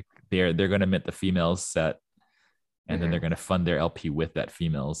public. They're gonna mint the females set, and then they're mhm, gonna fund their LP with that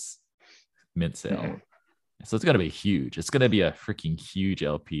females mint sale. mhm. So it's gonna be huge. It's gonna be a freaking huge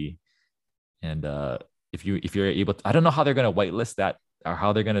LP. And if you're able to, I don't know how they're gonna whitelist that or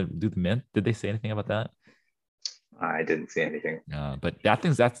how they're gonna do the mint. Did they say anything about that? I didn't see anything. But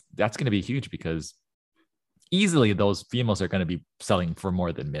that's gonna be huge because easily those females are going to be selling for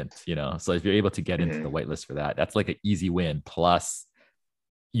more than mint. So if you're able to get into the Mhm, whitelist for that, that's like an easy win. Plus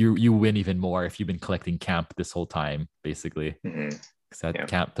you win even more if you've been collecting camp this whole time, basically, mhm. because that Yeah.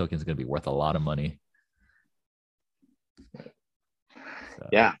 camp token is going to be worth a lot of money. So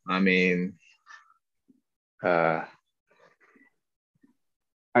Yeah. I mean, uh,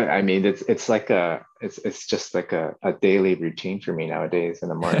 I mean, it's like it's just like a daily routine for me nowadays in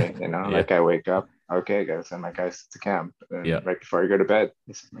the morning. yeah, Like I wake up, okay, I gotta send my guys to camp, yeah, and right before I go to bed,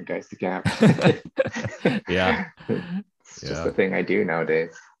 I send my guys to camp. yeah, It's just yeah. the thing I do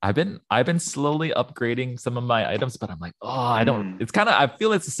nowadays. I've been slowly upgrading some of my items, but I'm like, oh, I don't. Mm, It's kind of I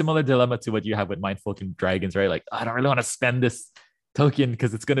feel it's a similar dilemma to what you have with Mindfolk and Dragons, right? Like I don't really want to spend this token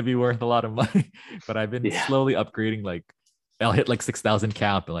because it's gonna be worth a lot of money. But I've been yeah, slowly upgrading. Like I'll hit like 6,000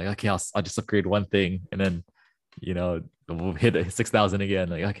 camp, and like okay, I'll just upgrade one thing, and then we'll hit 6,000 again.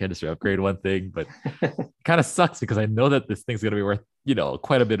 Like okay, just upgrade one thing, but it kind of sucks because I know that this thing's gonna be worth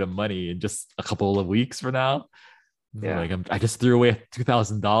quite a bit of money in just a couple of weeks from now. yeah, Like I just threw away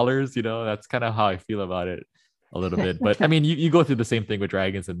 $2,000. That's kind of how I feel about it a little bit. But I mean, you go through the same thing with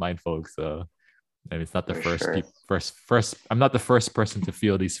Dragons and Mindfolk, so I mean, it's not the for first sure. first. I'm not the first person to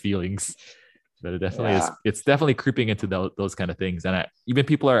feel these feelings, but it definitely is. Yeah. It's definitely creeping into those kind of things. And even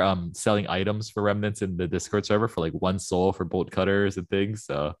people are selling items for remnants in the Discord server for like 1 soul for bolt cutters and things.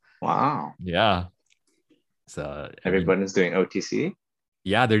 So Wow. yeah, so I mean, Everybody's doing OTC.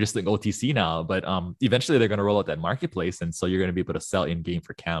 yeah, they're just doing OTC now, but eventually they're going to roll out that marketplace, and so you're going to be able to sell in game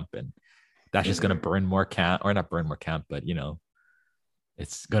for camp, and that's just going to Mhm. burn more camp, or not burn more camp, but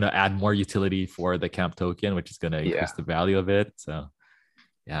it's going to add more utility for the camp token, which is going to Yeah. increase the value of it. So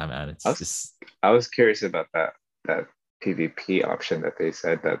yeah, man, I it's was just I was curious about that PvP option that they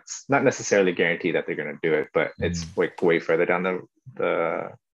said that's not necessarily guaranteed that they're going to do it, but it's mm, like way further down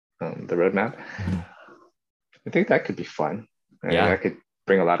the roadmap. mhm. I think that could be fun. I mean, Yeah, that could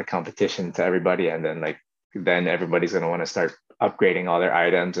bring a lot of competition to everybody, and then everybody's going to want to start upgrading all their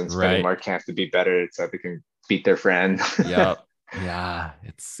items and spending right. more camp to be better so they can beat their friend. Yeah, yeah,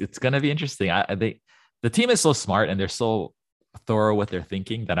 it's going to be interesting. The team is so smart and they're so thorough with their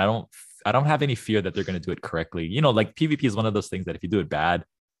thinking that I don't have any fear that they're going to do it correctly. Like PvP is one of those things that if you do it bad,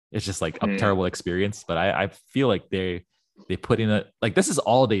 it's just like a terrible experience. But I feel like they put in a like this is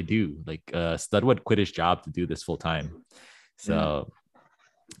all they do. Like Studwood quit his job to do this full time. So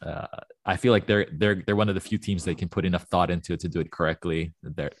I feel like they're one of the few teams that can put enough thought into it to do it correctly.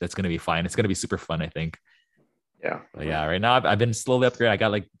 That's going to be fine. It's going to be super fun, I think. Yeah. But yeah, right now I've been slowly upgrading. I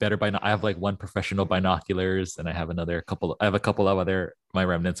got like better I have like one professional binoculars, and I have a couple of other my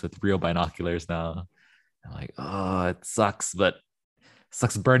remnants with real binoculars now. I'm like, oh, it sucks, but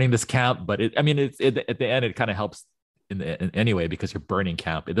sucks burning this camp. But I mean, at the end, it kind of helps in any way because you're burning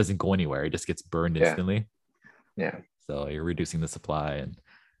camp. It doesn't go anywhere. It just gets burned instantly. Yeah. So you're reducing the supply and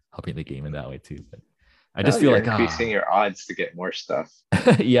helping the game in that way too. But I just feel like increasing your odds to get more stuff.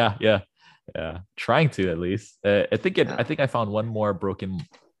 yeah. Trying to at least. I think I found one more broken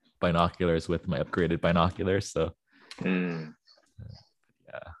binoculars with my upgraded binoculars. So yeah,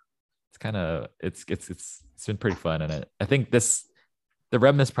 it's kind of it's been pretty fun, and I think the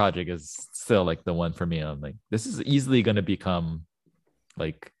Remnants project is still like the one for me. I'm like, this is easily going to become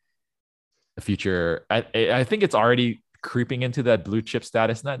like a future. I think it's already creeping into that blue chip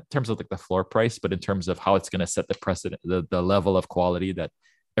status, not in terms of like the floor price, but in terms of how it's going to set the precedent, the level of quality that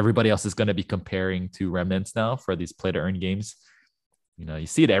everybody else is going to be comparing to Remnants now for these play to earn games. You know, you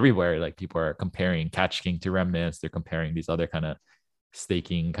see it everywhere. Like people are comparing Catch King to Remnants. They're comparing these other kind of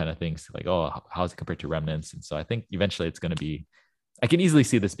staking kind of things. Like, oh, how's it compared to Remnants? And so I think eventually it's going to be, I can easily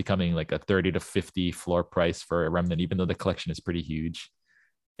see this becoming like a 30 to 50 floor price for a Remnant, even though the collection is pretty huge.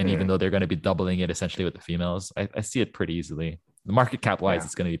 And even though they're going to be doubling it essentially with the females, I see it pretty easily. The market cap wise,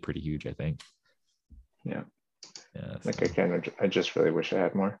 it's going to be pretty huge, I think. Yeah. So. I just really wish I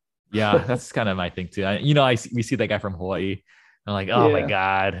had more. Yeah, that's kind of my thing too. We see that guy from Hawaii. I'm like, oh my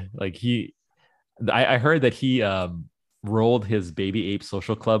God. Like I heard that he rolled his Baby Ape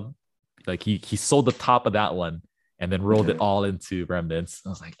Social Club. Like he sold the top of that one and then rolled it all into Remnants. I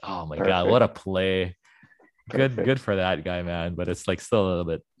was like, oh my God, what a play. Good for that guy, man. But it's like still a little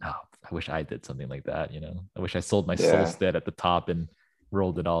bit, I wish I did something like that, I wish I sold my soul stead at the top and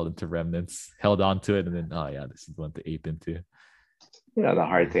rolled it all into Remnants, held on to it, and then this is the one to ape into. The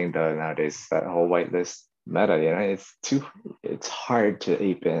hard thing though nowadays, that whole whitelist meta, it's hard to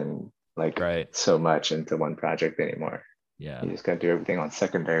ape in so much into one project anymore. Yeah, you just gotta do everything on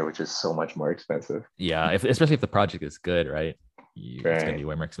secondary, which is so much more expensive. Yeah, especially if the project is good, right? It's gonna be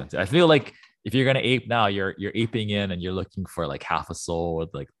way more expensive. I feel like if you're gonna ape now, you're aping in and you're looking for like half a soul with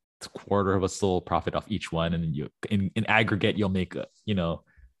like a quarter of a soul profit off each one, and you in aggregate you'll make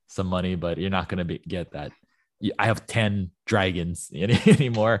some money, but you're not gonna get that. I have 10 dragons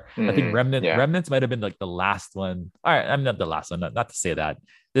anymore. I think Remnants might have been like the last one. All right, I'm not the last one. Not to say that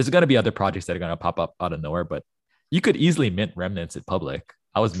there's gonna be other projects that are gonna pop up out of nowhere, but you could easily mint Remnants in public.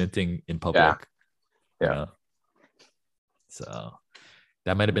 I was minting in public. Yeah. So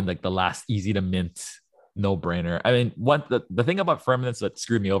that might have been like the last easy to mint, no brainer. I mean, the thing about Remnants that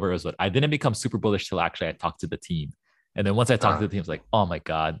screwed me over was I didn't become super bullish till actually I talked to the team. And then once I talked to the team, it's like, oh my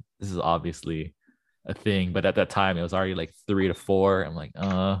God, this is obviously a thing. But at that time, it was already like 3 to 4. I'm like,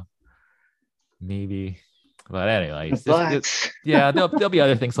 maybe. But anyway, there'll be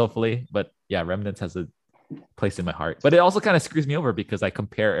other things hopefully. But yeah, Remnants has a place in my heart. But it also kind of screws me over because I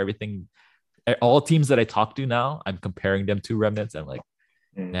compare everything, all teams that I talk to now, I'm comparing them to Remnants. I'm like,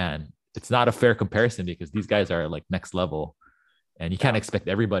 man, it's not a fair comparison because these guys are like next level. And you can't expect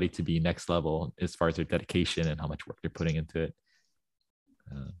everybody to be next level as far as their dedication and how much work they're putting into it.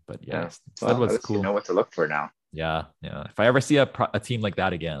 But that was cool. You know what to look for now. Yeah. If I ever see a team like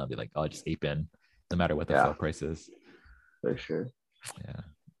that again, I'll be like, I'll just ape in, no matter what the floor price is. For sure. Yeah.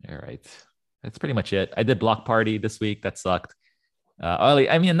 All right. That's pretty much it. I did Block Party this week. That sucked.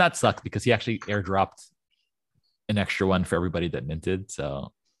 I mean, that sucked because he actually airdropped an extra one for everybody that minted.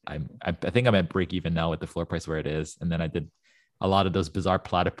 So I think I'm at break even now with the floor price where it is. And then I did a lot of those bizarre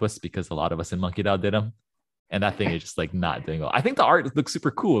platypus because a lot of us in Monkey DAO did them. And that thing is just like not doing well. I think the art looks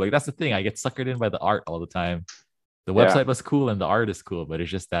super cool. Like that's the thing. I get suckered in by the art all the time. The website was cool and the art is cool, but it's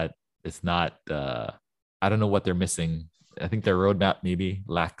just that it's not, I don't know what they're missing. I think their roadmap maybe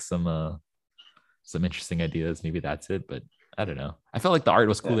lacks some interesting ideas. Maybe that's it, but I don't know. I felt like the art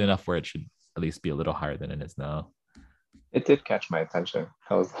was cool enough where it should at least be a little higher than it is now. It did catch my attention.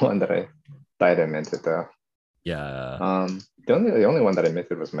 That was the one that I thought I minted though. Yeah. The only one that I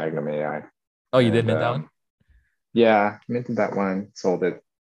minted was Magnum AI. Oh, you did mint that one? Yeah, minted that one, sold it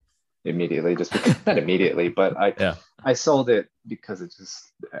immediately, just because, not immediately, but I sold it because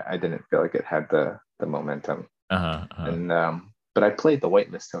I didn't feel like it had the momentum. And but I played the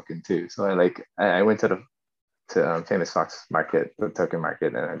whitelist token too. So I went to Famous Fox market, the token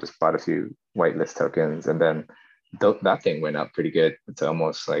market, and I just bought a few whitelist tokens. And then that thing went up pretty good. It's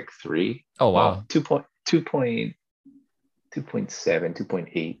almost like 3. Oh Well, wow. 2.7,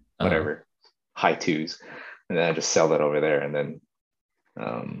 2.8, Uh, whatever, high twos. And then I just sell it over there. And then,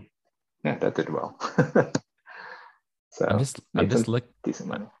 yeah, that did well. I'm So just I'm made just some look decent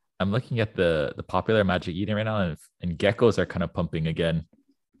money. I'm looking at the popular Magic Eden right now, and geckos are kind of pumping again.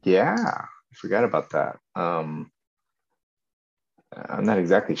 Yeah, I forgot about that. I'm not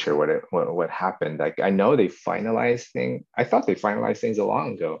exactly sure what happened. Like I know they finalized thing. I thought they finalized things a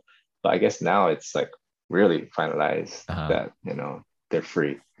long ago, but I guess now it's like really finalized Uh-huh. that they're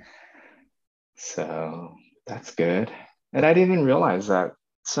free. So that's good. And I didn't even realize that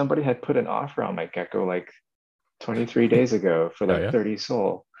somebody had put an offer on my gecko like 23 days ago for Oh like yeah. 30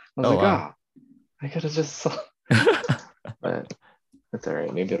 soul. I was Oh like, wow. ah, I could have just sold. But that's all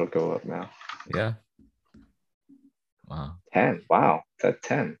right. Maybe it'll go up now. Yeah. Wow. 10. Wow. It's at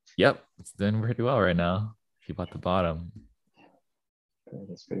 10. Yep. It's doing pretty well right now. If you bought the bottom.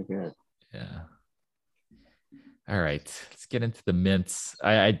 That's pretty good. Yeah. All right. Let's get into the mints.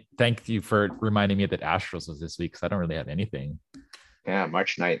 I thank you for reminding me that Astrals was this week because I don't really have anything. Yeah,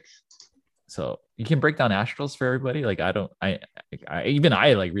 March 9th. So you can break down Astrals for everybody. Like I don't, I even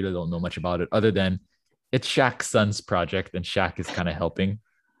I like really don't know much about it other than it's Shaq's son's project and Shaq is kind of helping.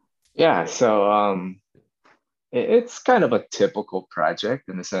 Yeah, so it's kind of a typical project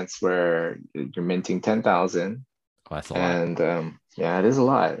in the sense where you're minting 10,000 Oh, that's a lot. and yeah, it is a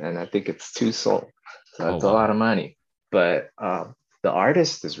lot. And I think it's 2 soul. So Oh that's a lot wow. of money. But the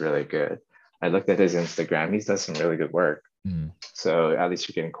artist is really good. I looked at his Instagram. He does some really good work. Mm, So at least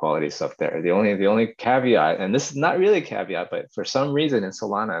you're getting quality stuff there. The only caveat, and this is not really a caveat, but for some reason in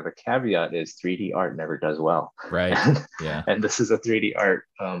Solana, the caveat is 3D art never does well. right. And, Yeah. and this is a 3D art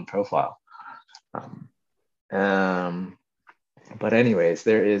profile. Um, um, but anyways,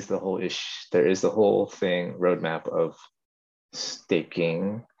 there is the whole thing roadmap of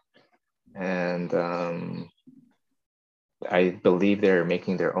staking, and I believe they're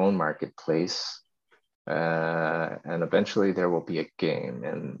making their own marketplace, and eventually there will be a game,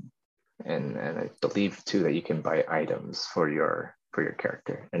 and I believe too that you can buy items for your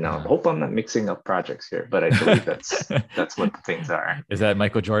character. And now I Uh-huh. hope I'm not mixing up projects here, but I believe that's what the things are. Is that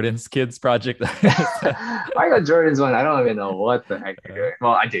Michael Jordan's kids project? I got Jordan's one. I don't even know what the heck they're Uh, doing.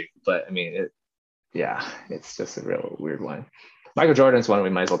 Well, I do, but I mean, yeah, it's just a real weird one. Michael Jordan's one we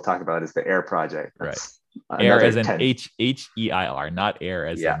might as well talk about is the Air project. right. That's Air another as in 10. Heir, not air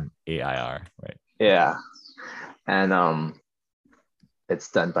as Yeah, in AIR. Right. yeah, and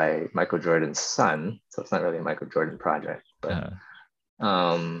it's done by Michael Jordan's son, so it's not really a Michael Jordan project, but Uh,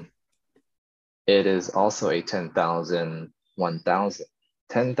 um, it is also a 10,000, 1,000,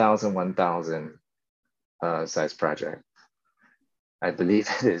 10,000, 1,000 size project. I believe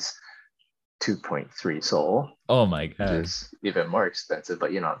it is 2.3 Sol, oh my which god. is even more expensive.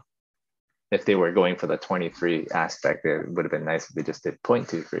 But if they were going for the 23 aspect, it would have been nice if they just did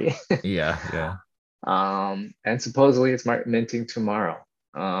 0.23. Yeah. Yeah. And supposedly it's minting tomorrow.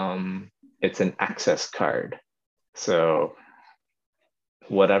 It's an access card. So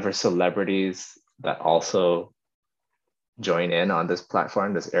whatever celebrities that also join in on this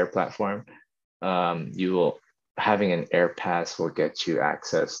platform, this Air platform, you will having an Air pass will get you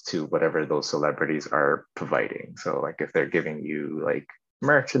access to whatever those celebrities are providing. So like if they're giving you like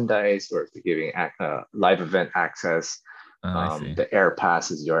merchandise or if they're giving live event access, Oh, I see. the Air pass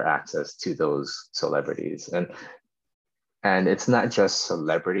is your access to those celebrities. And it's not just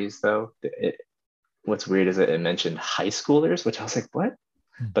celebrities though. What's weird is that it mentioned high schoolers, which I was like, what?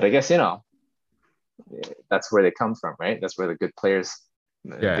 Hmm. But I guess that's where they come from, right? That's where the good players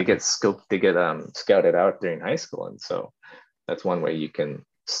Yeah. they get scoped, they get scouted out during high school, and so that's one way you can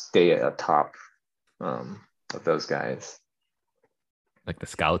stay at the top of those guys. Like the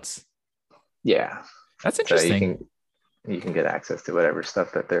scouts. Yeah, That's so interesting. you can get access to whatever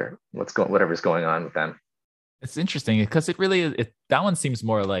stuff that whatever's going on with them. It's interesting because it really that one seems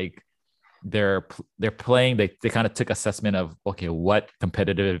more like they're playing they kind of took assessment of okay, what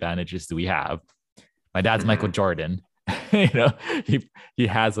competitive advantages do we have. My dad's Michael Mm-hmm. Jordan. you know, he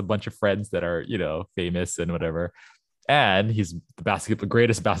has a bunch of friends that are, famous and whatever. And he's the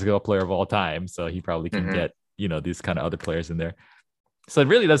greatest basketball player of all time. So he probably can Mm-hmm. get, these kind of other players in there. So it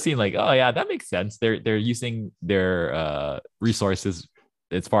really does seem like, oh yeah, that makes sense. They're using their resources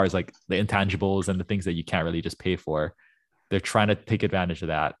as far as like the intangibles and the things that you can't really just pay for. They're trying to take advantage of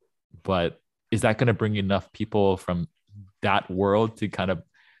that. But is that going to bring enough people from that world to kind of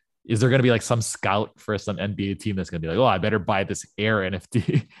is there going to be like some scout for some NBA team that's going to be like, oh, I better buy this Air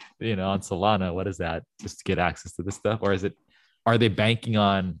NFT, on Solana? What is that? Just to get access to this stuff? Or are they banking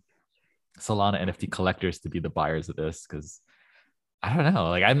on Solana NFT collectors to be the buyers of this, because I don't know.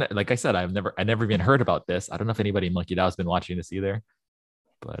 Like I said, I never even heard about this. I don't know if anybody in Monkey DAO has been watching this either.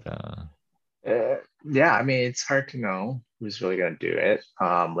 But Yeah, I mean, it's hard to know who's really going to do it.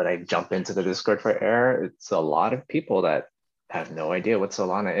 When I jump into the Discord for Air, it's a lot of people that have no idea what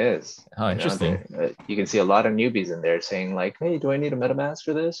Solana is. oh, interesting. You can see a lot of newbies in there saying like, "Hey, do I need a MetaMask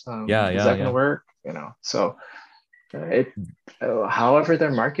for this? Yeah, Is yeah, that going to yeah. work?" So it, however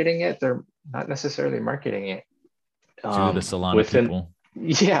they're marketing it, they're not necessarily marketing it To the Solana within, people.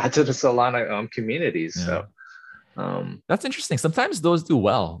 yeah, to the Solana communities. Yeah. So That's interesting. Sometimes those do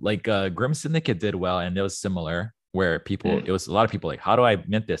well. Like Grim Syndicate did well, and it was similar where people, it was a lot of people like, how do I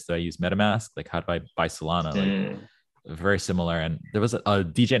mint this? Do I use MetaMask? Like, how do I buy Solana? Like, very similar. And there was a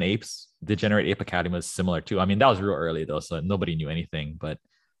Degen Apes, Degenerate Ape Academy was similar too. I mean, that was real early though, so nobody knew anything, but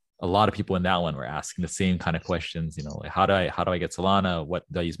a lot of people in that one were asking the same kind of questions, like how do I get Solana?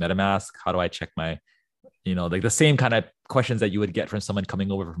 What do I use MetaMask? How do I check my, like the same kind of questions that you would get from someone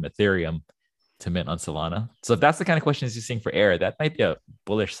coming over from Ethereum to mint on Solana. So if that's the kind of questions you're seeing for Air, that might be a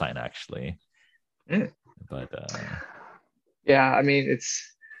bullish sign actually. But yeah, I mean,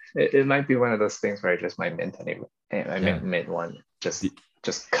 it might be one of those things where I just might mint anyway. I mint one just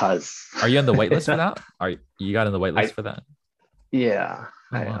cause. Are you on the whitelist for that? You got on the whitelist for that? Yeah,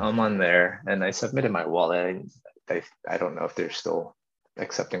 wow. I'm on there, and I submitted my wallet. I don't know if they're still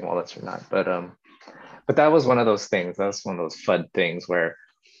accepting wallets or not, but that was one of those things. That was one of those FUD things where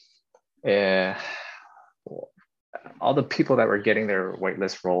all the people that were getting their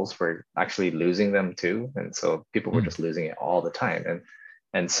whitelist roles were actually losing them too, and so people were just losing it all the time,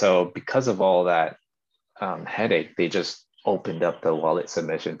 and so because of all that headache, they just opened up the wallet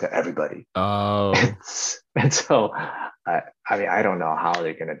submission to everybody. Oh, and so I mean, I don't know how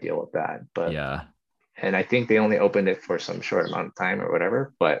they're going to deal with that, but yeah. And I think they only opened it for some short amount of time or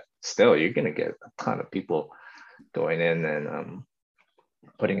whatever, but still you're going to get a ton of people going in and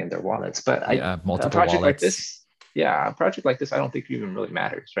putting in their wallets. But multiple a project wallets. like this, a project like this, I don't think even really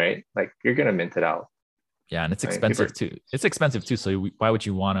matters, right? Like you're going to mint it out. Yeah, and it's expensive too. It's expensive too. So why would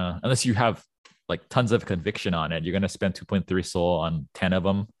you want to, unless you have like tons of conviction on it, you're going to spend 2.3 SOL on 10 of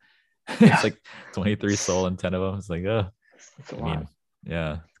them. It's like 23 SOL and 10 of them. It's like, it's a lot.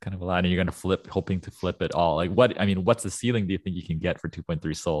 Yeah, it's kind of a lot. And you're going to hoping to flip it all. Like what's the ceiling do you think you can get for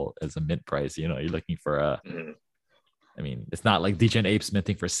 2.3 SOL as a mint price? You're looking for I mean, it's not like Degen Apes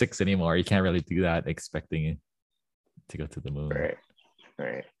minting for 6 anymore. You can't really do that expecting it to go to the moon.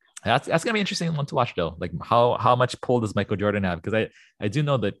 Right. That's gonna be an interesting one to watch though. Like how much pull does Michael Jordan have? Because I do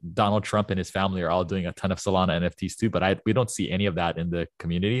know that Donald Trump and his family are all doing a ton of Solana NFTs too, but we don't see any of that in the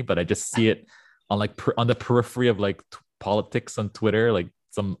community. But I just see it on on the periphery of like politics on Twitter. Like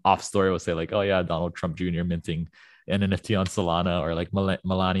some off story will say like, oh yeah, Donald Trump Jr. minting an NFT on Solana, or like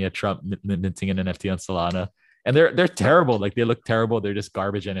Melania Trump minting an NFT on Solana, and they're terrible. Like they look terrible. They're just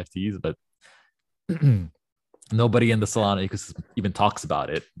garbage NFTs, but nobody in the Solana ecosystem even talks about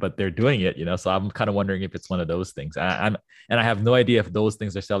it, but they're doing it, So I'm kind of wondering if it's one of those things. And I have no idea if those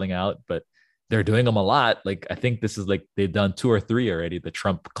things are selling out, but they're doing them a lot. Like I think this is like they've done 2 or 3 already. The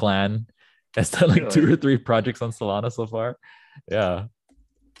Trump clan has done like 2 or 3 projects on Solana so far. Yeah,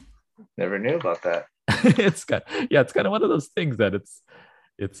 never knew about that. it's kind of one of those things that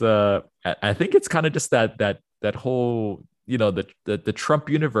it's I think it's kind of just that whole the Trump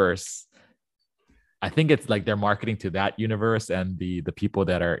universe. I think it's like they're marketing to that universe and the people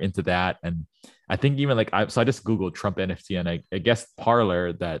that are into that. And I think even like I just Googled Trump NFT, and I guess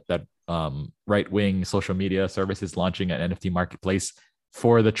Parler, that right-wing social media service, is launching an NFT marketplace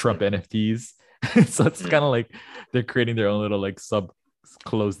for the Trump NFTs. So it's kind of like they're creating their own little like sub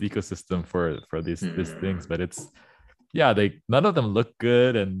closed ecosystem for these things. But it's none of them look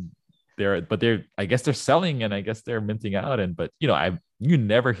good, and they're I guess they're selling, and I guess they're minting out, but you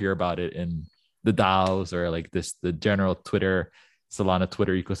never hear about it in the DAOs or like the general Solana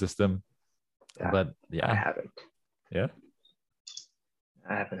Twitter ecosystem. Yeah, but I haven't. Yeah,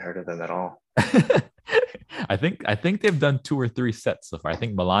 I haven't heard of them at all. I think they've done 2 or 3 sets so far. I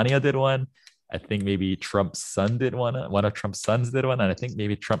think Melania did one. I think maybe Trump's son did one. One of Trump's sons did one, and I think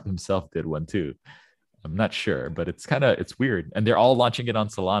maybe Trump himself did one too. I'm not sure, but it's weird, and they're all launching it on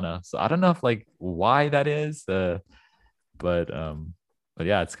Solana. So I don't know if like why that is, but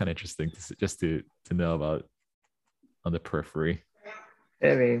yeah, it's kind of interesting to know about on the periphery.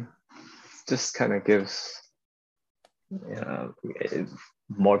 I mean, it just kind of gives,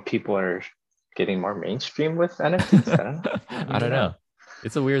 more people are getting more mainstream with NFTs. I don't know.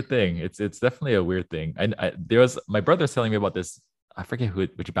 It's a weird thing. It's definitely a weird thing. There was my brother was telling me about this. I forget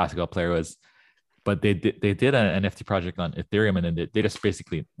which basketball player was. but they did an NFT project on Ethereum, and then they just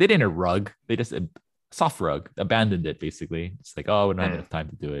basically they didn't a rug, they just soft rug abandoned it basically. It's like, oh, we don't have enough time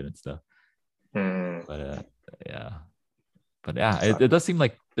to do it and stuff. But yeah, but yeah, it does seem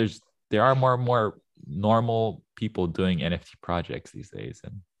like there are more and more normal people doing NFT projects these days,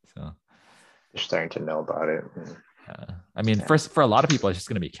 and so you're starting to know about it. I mean, first for a lot of people, it's just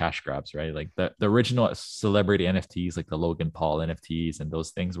going to be cash grabs, right? Like the original celebrity NFTs, like the Logan Paul NFTs and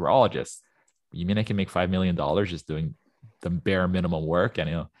those things were all just, you mean I can make $5 million just doing the bare minimum work, and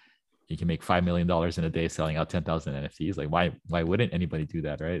you can make $5 million in a day selling out 10,000 NFTs. Like why wouldn't anybody do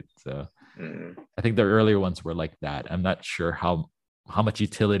that, right? So I think the earlier ones were like that. I'm not sure how much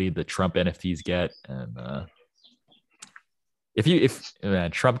utility the Trump NFTs get, and if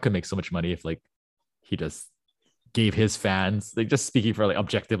Trump could make so much money if like he just gave his fans, like just speaking for like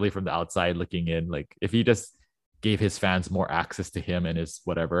objectively from the outside looking in, like if he just gave his fans more access to him and his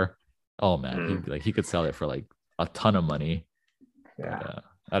whatever, oh man, he could sell it for like a ton of money. Yeah. But,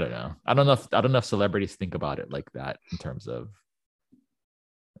 I don't know. I don't know if celebrities think about it like that in terms of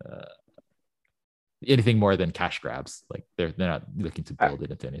anything more than cash grabs. Like they're not looking to build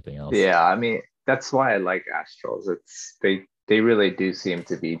it into anything else. Yeah, I mean that's why I like Astrals. It's they really do seem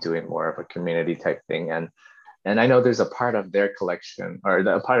to be doing more of a community type thing, and I know there's a part of their collection or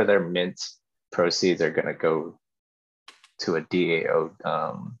a part of their mint proceeds are going to go to a DAO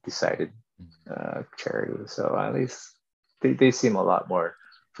decided charity. So at least they seem a lot more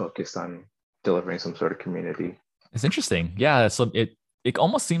focused on delivering some sort of community. It's interesting. Yeah. So it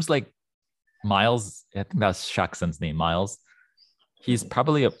almost seems like Miles, I think that's Shaxson's name, Miles. He's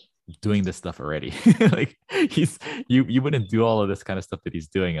probably doing this stuff already. Like you wouldn't do all of this kind of stuff that he's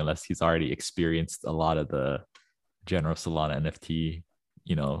doing unless he's already experienced a lot of the general Solana NFT,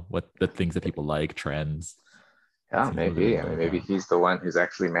 what the things that people like, trends. Yeah, maybe. I mean, maybe he's the one who's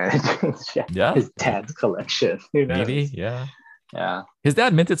actually managing his dad's collection. Maybe, yeah. Yeah. His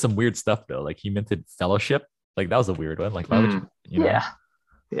dad minted some weird stuff though. Like he minted Fellowship. Like that was a weird one. Like why would you know?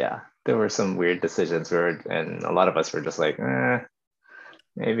 Yeah. There were some weird decisions and a lot of us were just like,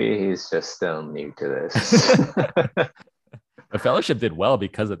 maybe he's just still new to this. The Fellowship did well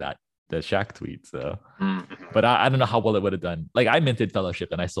because of that, the Shaq tweet. So, but I don't know how well it would have done. Like I minted Fellowship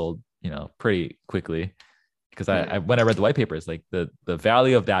and I sold, pretty quickly because I when I read the white papers, like the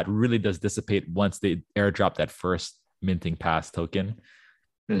value of that really does dissipate once they airdrop that first minting pass token.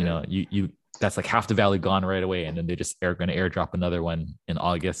 You that's like half the value gone right away, and then they just going to airdrop another one in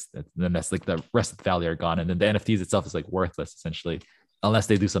August. And then that's like the rest of the value are gone, and then the NFTs itself is like worthless essentially, unless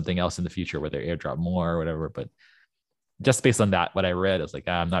they do something else in the future where they airdrop more or whatever. But just based on that, what I read, I was like,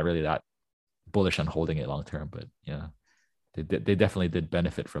 I'm not really that bullish on holding it long term. But yeah, they definitely did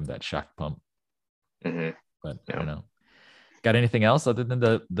benefit from that Shaq pump. But I don't know. Got anything else other than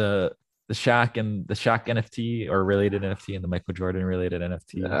the Shaq and the Shaq NFT or related NFT and the Michael Jordan related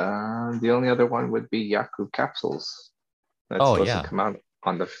NFT? The only other one would be Yaku Capsules. That's supposed to come out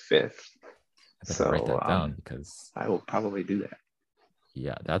on the 5th. I better write that down because I will probably do that.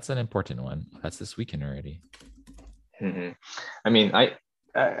 Yeah, that's an important one. That's this weekend already. I mean,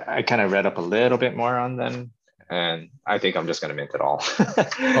 I kind of read up a little bit more on them, and I think I'm just going to mint it all.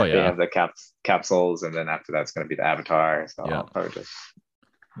 Oh yeah, they have the capsules, and then after that's going to be the avatar. So I'll probably just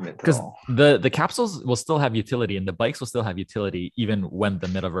mint it all. Because the capsules will still have utility, and the bikes will still have utility even when the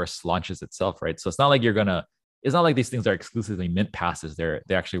metaverse launches itself, right? So it's not like it's not like these things are exclusively mint passes. They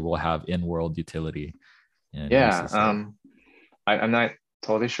actually will have in-world utility. Yeah, I'm not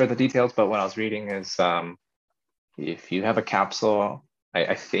totally sure the details, but what I was reading is if you have a capsule,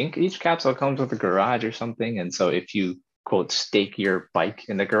 I think each capsule comes with a garage or something. And so if you, quote, stake your bike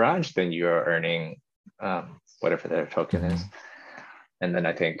in the garage, then you're earning whatever their token is. And then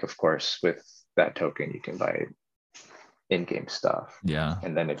I think, of course, with that token, you can buy in-game stuff. Yeah.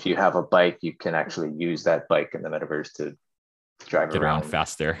 And then if you have a bike, you can actually use that bike in the metaverse to get around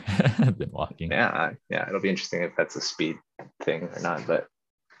faster than walking. Yeah. It'll be interesting if that's a speed thing or not, but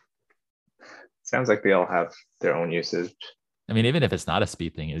sounds like they all have their own usage. I mean, even if it's not a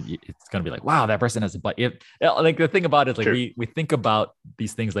speed thing, it's going to be like, wow, that person has a bike. Like the thing about it is like we think about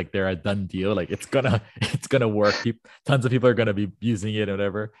these things like they're a done deal. Like it's gonna work. Tons of people are going to be using it or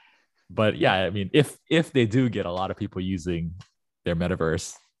whatever. But yeah, I mean, if they do get a lot of people using their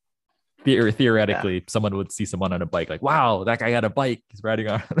metaverse, theoretically, someone would see someone on a bike like, wow, that guy had a bike. He's riding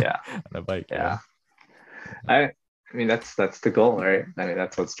on a bike. Yeah. I mean, that's the goal, right? I mean,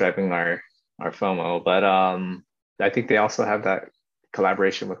 that's what's driving our FOMO. But I think they also have that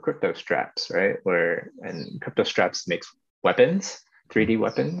collaboration with Crypto Straps, right? And Crypto Straps makes weapons, 3D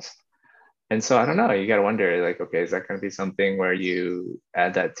weapons. And so I don't know, you gotta wonder, like, okay, is that gonna be something where you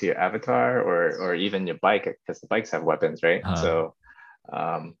add that to your avatar or even your bike, because the bikes have weapons, right? Huh. So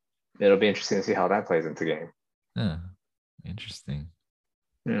it'll be interesting to see how that plays into game. Huh. Interesting.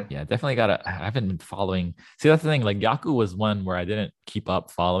 Yeah. Yeah, definitely gotta. I haven't been following. See, that's the thing. Like Yaku was one where I didn't keep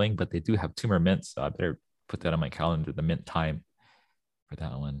up following, but they do have two more mints, so I better put that on my calendar. The mint time for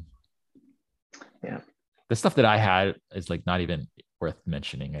that one. Yeah. The stuff that I had is like not even worth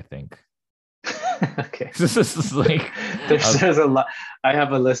mentioning. I think. Okay. This is like there's a lot. I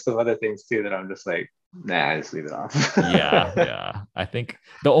have a list of other things too that I'm just like, nah, just leave it off. yeah. I think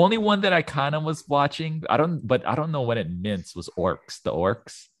the only one that I kind of was watching, but I don't know when it mints was orcs. The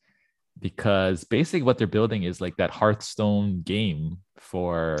orcs, because basically what they're building is like that Hearthstone game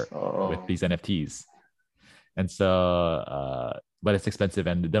for with these NFTs. And so but it's expensive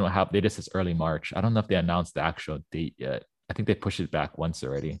and they just says early March. I don't know if they announced the actual date yet. I think they pushed it back once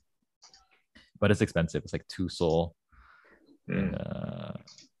already. But it's expensive. It's like 2 SOL. And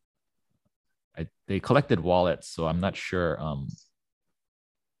they collected wallets, so I'm not sure. I'm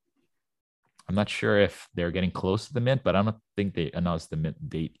not sure if they're getting close to the mint, but I don't think they announced the mint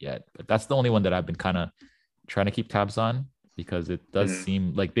date yet. But that's the only one that I've been kind of trying to keep tabs on, because it does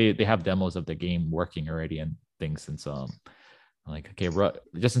seem like they have demos of the game working already and things. And so I'm like, okay,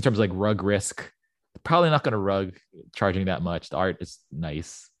 just in terms of like rug risk, probably not going to rug charging that much. The art is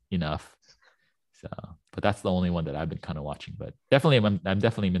nice enough. So, but that's the only one that I've been kind of watching. But definitely, I'm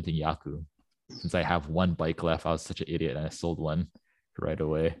definitely minting Yaku, since I have one bike left. I was such an idiot and I sold one right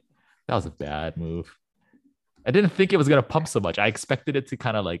away. That was a bad move. I didn't think it was gonna pump so much. I expected it to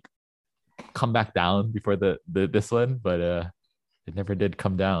kind of like come back down before the this one, but it never did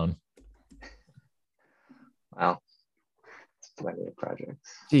come down. Wow, it's plenty of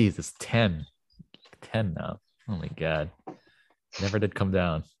projects. Jeez, it's 10 now. Oh my god, never did come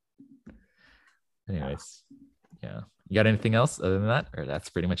down. Anyways, yeah. You got anything else other than that, or that's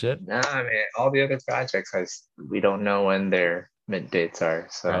pretty much it? Nah, man. All the other projects, we don't know when their mint dates are.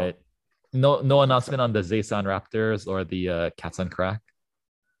 So right. No announcement on the Zaysan Raptors or the Cats on Crack.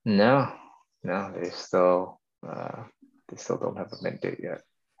 No, they still don't have a mint date yet.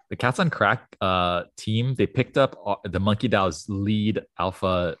 The Cats on Crack team, they picked up the Monkey DAO's lead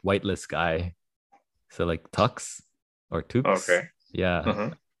alpha whitelist guy. So like Tux or Tux. Okay.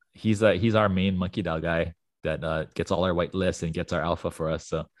 Yeah. He's our main Monkey DAO guy that gets all our whitelists and gets our alpha for us.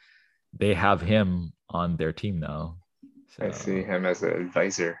 So they have him on their team now. So, I see him as an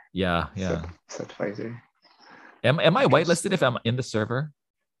advisor. Yeah. Advisor. Am I whitelisted if I'm in the server?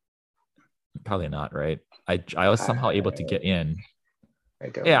 Probably not, right? I was somehow able to get in. I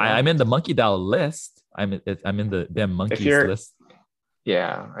don't know. I'm in the Monkey DAO list. I'm in the them monkeys list.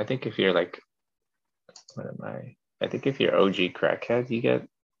 Yeah, I think if you're like, what am I? I think if you're OG crackhead, you get.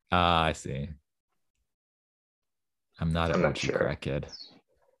 I see. I'm not an OG crackhead.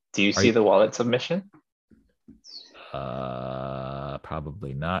 Do you see the wallet submission?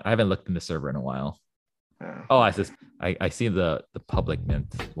 Probably not. I haven't looked in the server in a while. I see the public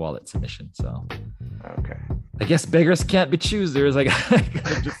mint wallet submission. So okay. I guess beggars can't be choosers. I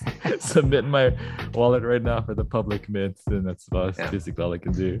gotta just submit my wallet right now for the public mint, and that's basically all I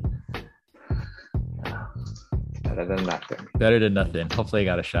can do. Better than nothing. Better than nothing. Hopefully I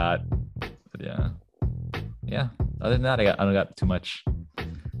got a shot. But yeah. Other than that, I don't got too much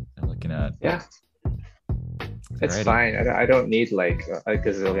I'm looking at. Yeah. It's fine. I don't need like a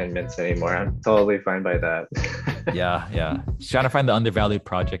gazillion mints anymore. I'm totally fine by that. yeah. Just trying to find the undervalued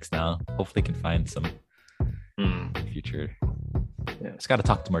projects now. Hopefully can find some future. Yeah. Just got to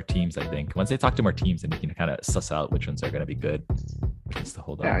talk to more teams, I think. Once they talk to more teams, then you can kind of suss out which ones are going to be good. Which ones to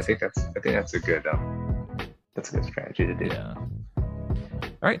hold on. Yeah, I think that's a good strategy to do. Yeah.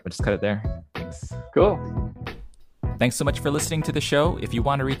 All right, we'll just cut it there. Thanks. Cool. Thanks so much for listening to the show. If you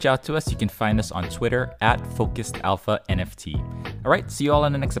want to reach out to us, you can find us on Twitter @FocusedAlphaNFT. All right, see you all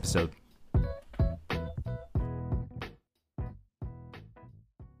in the next episode.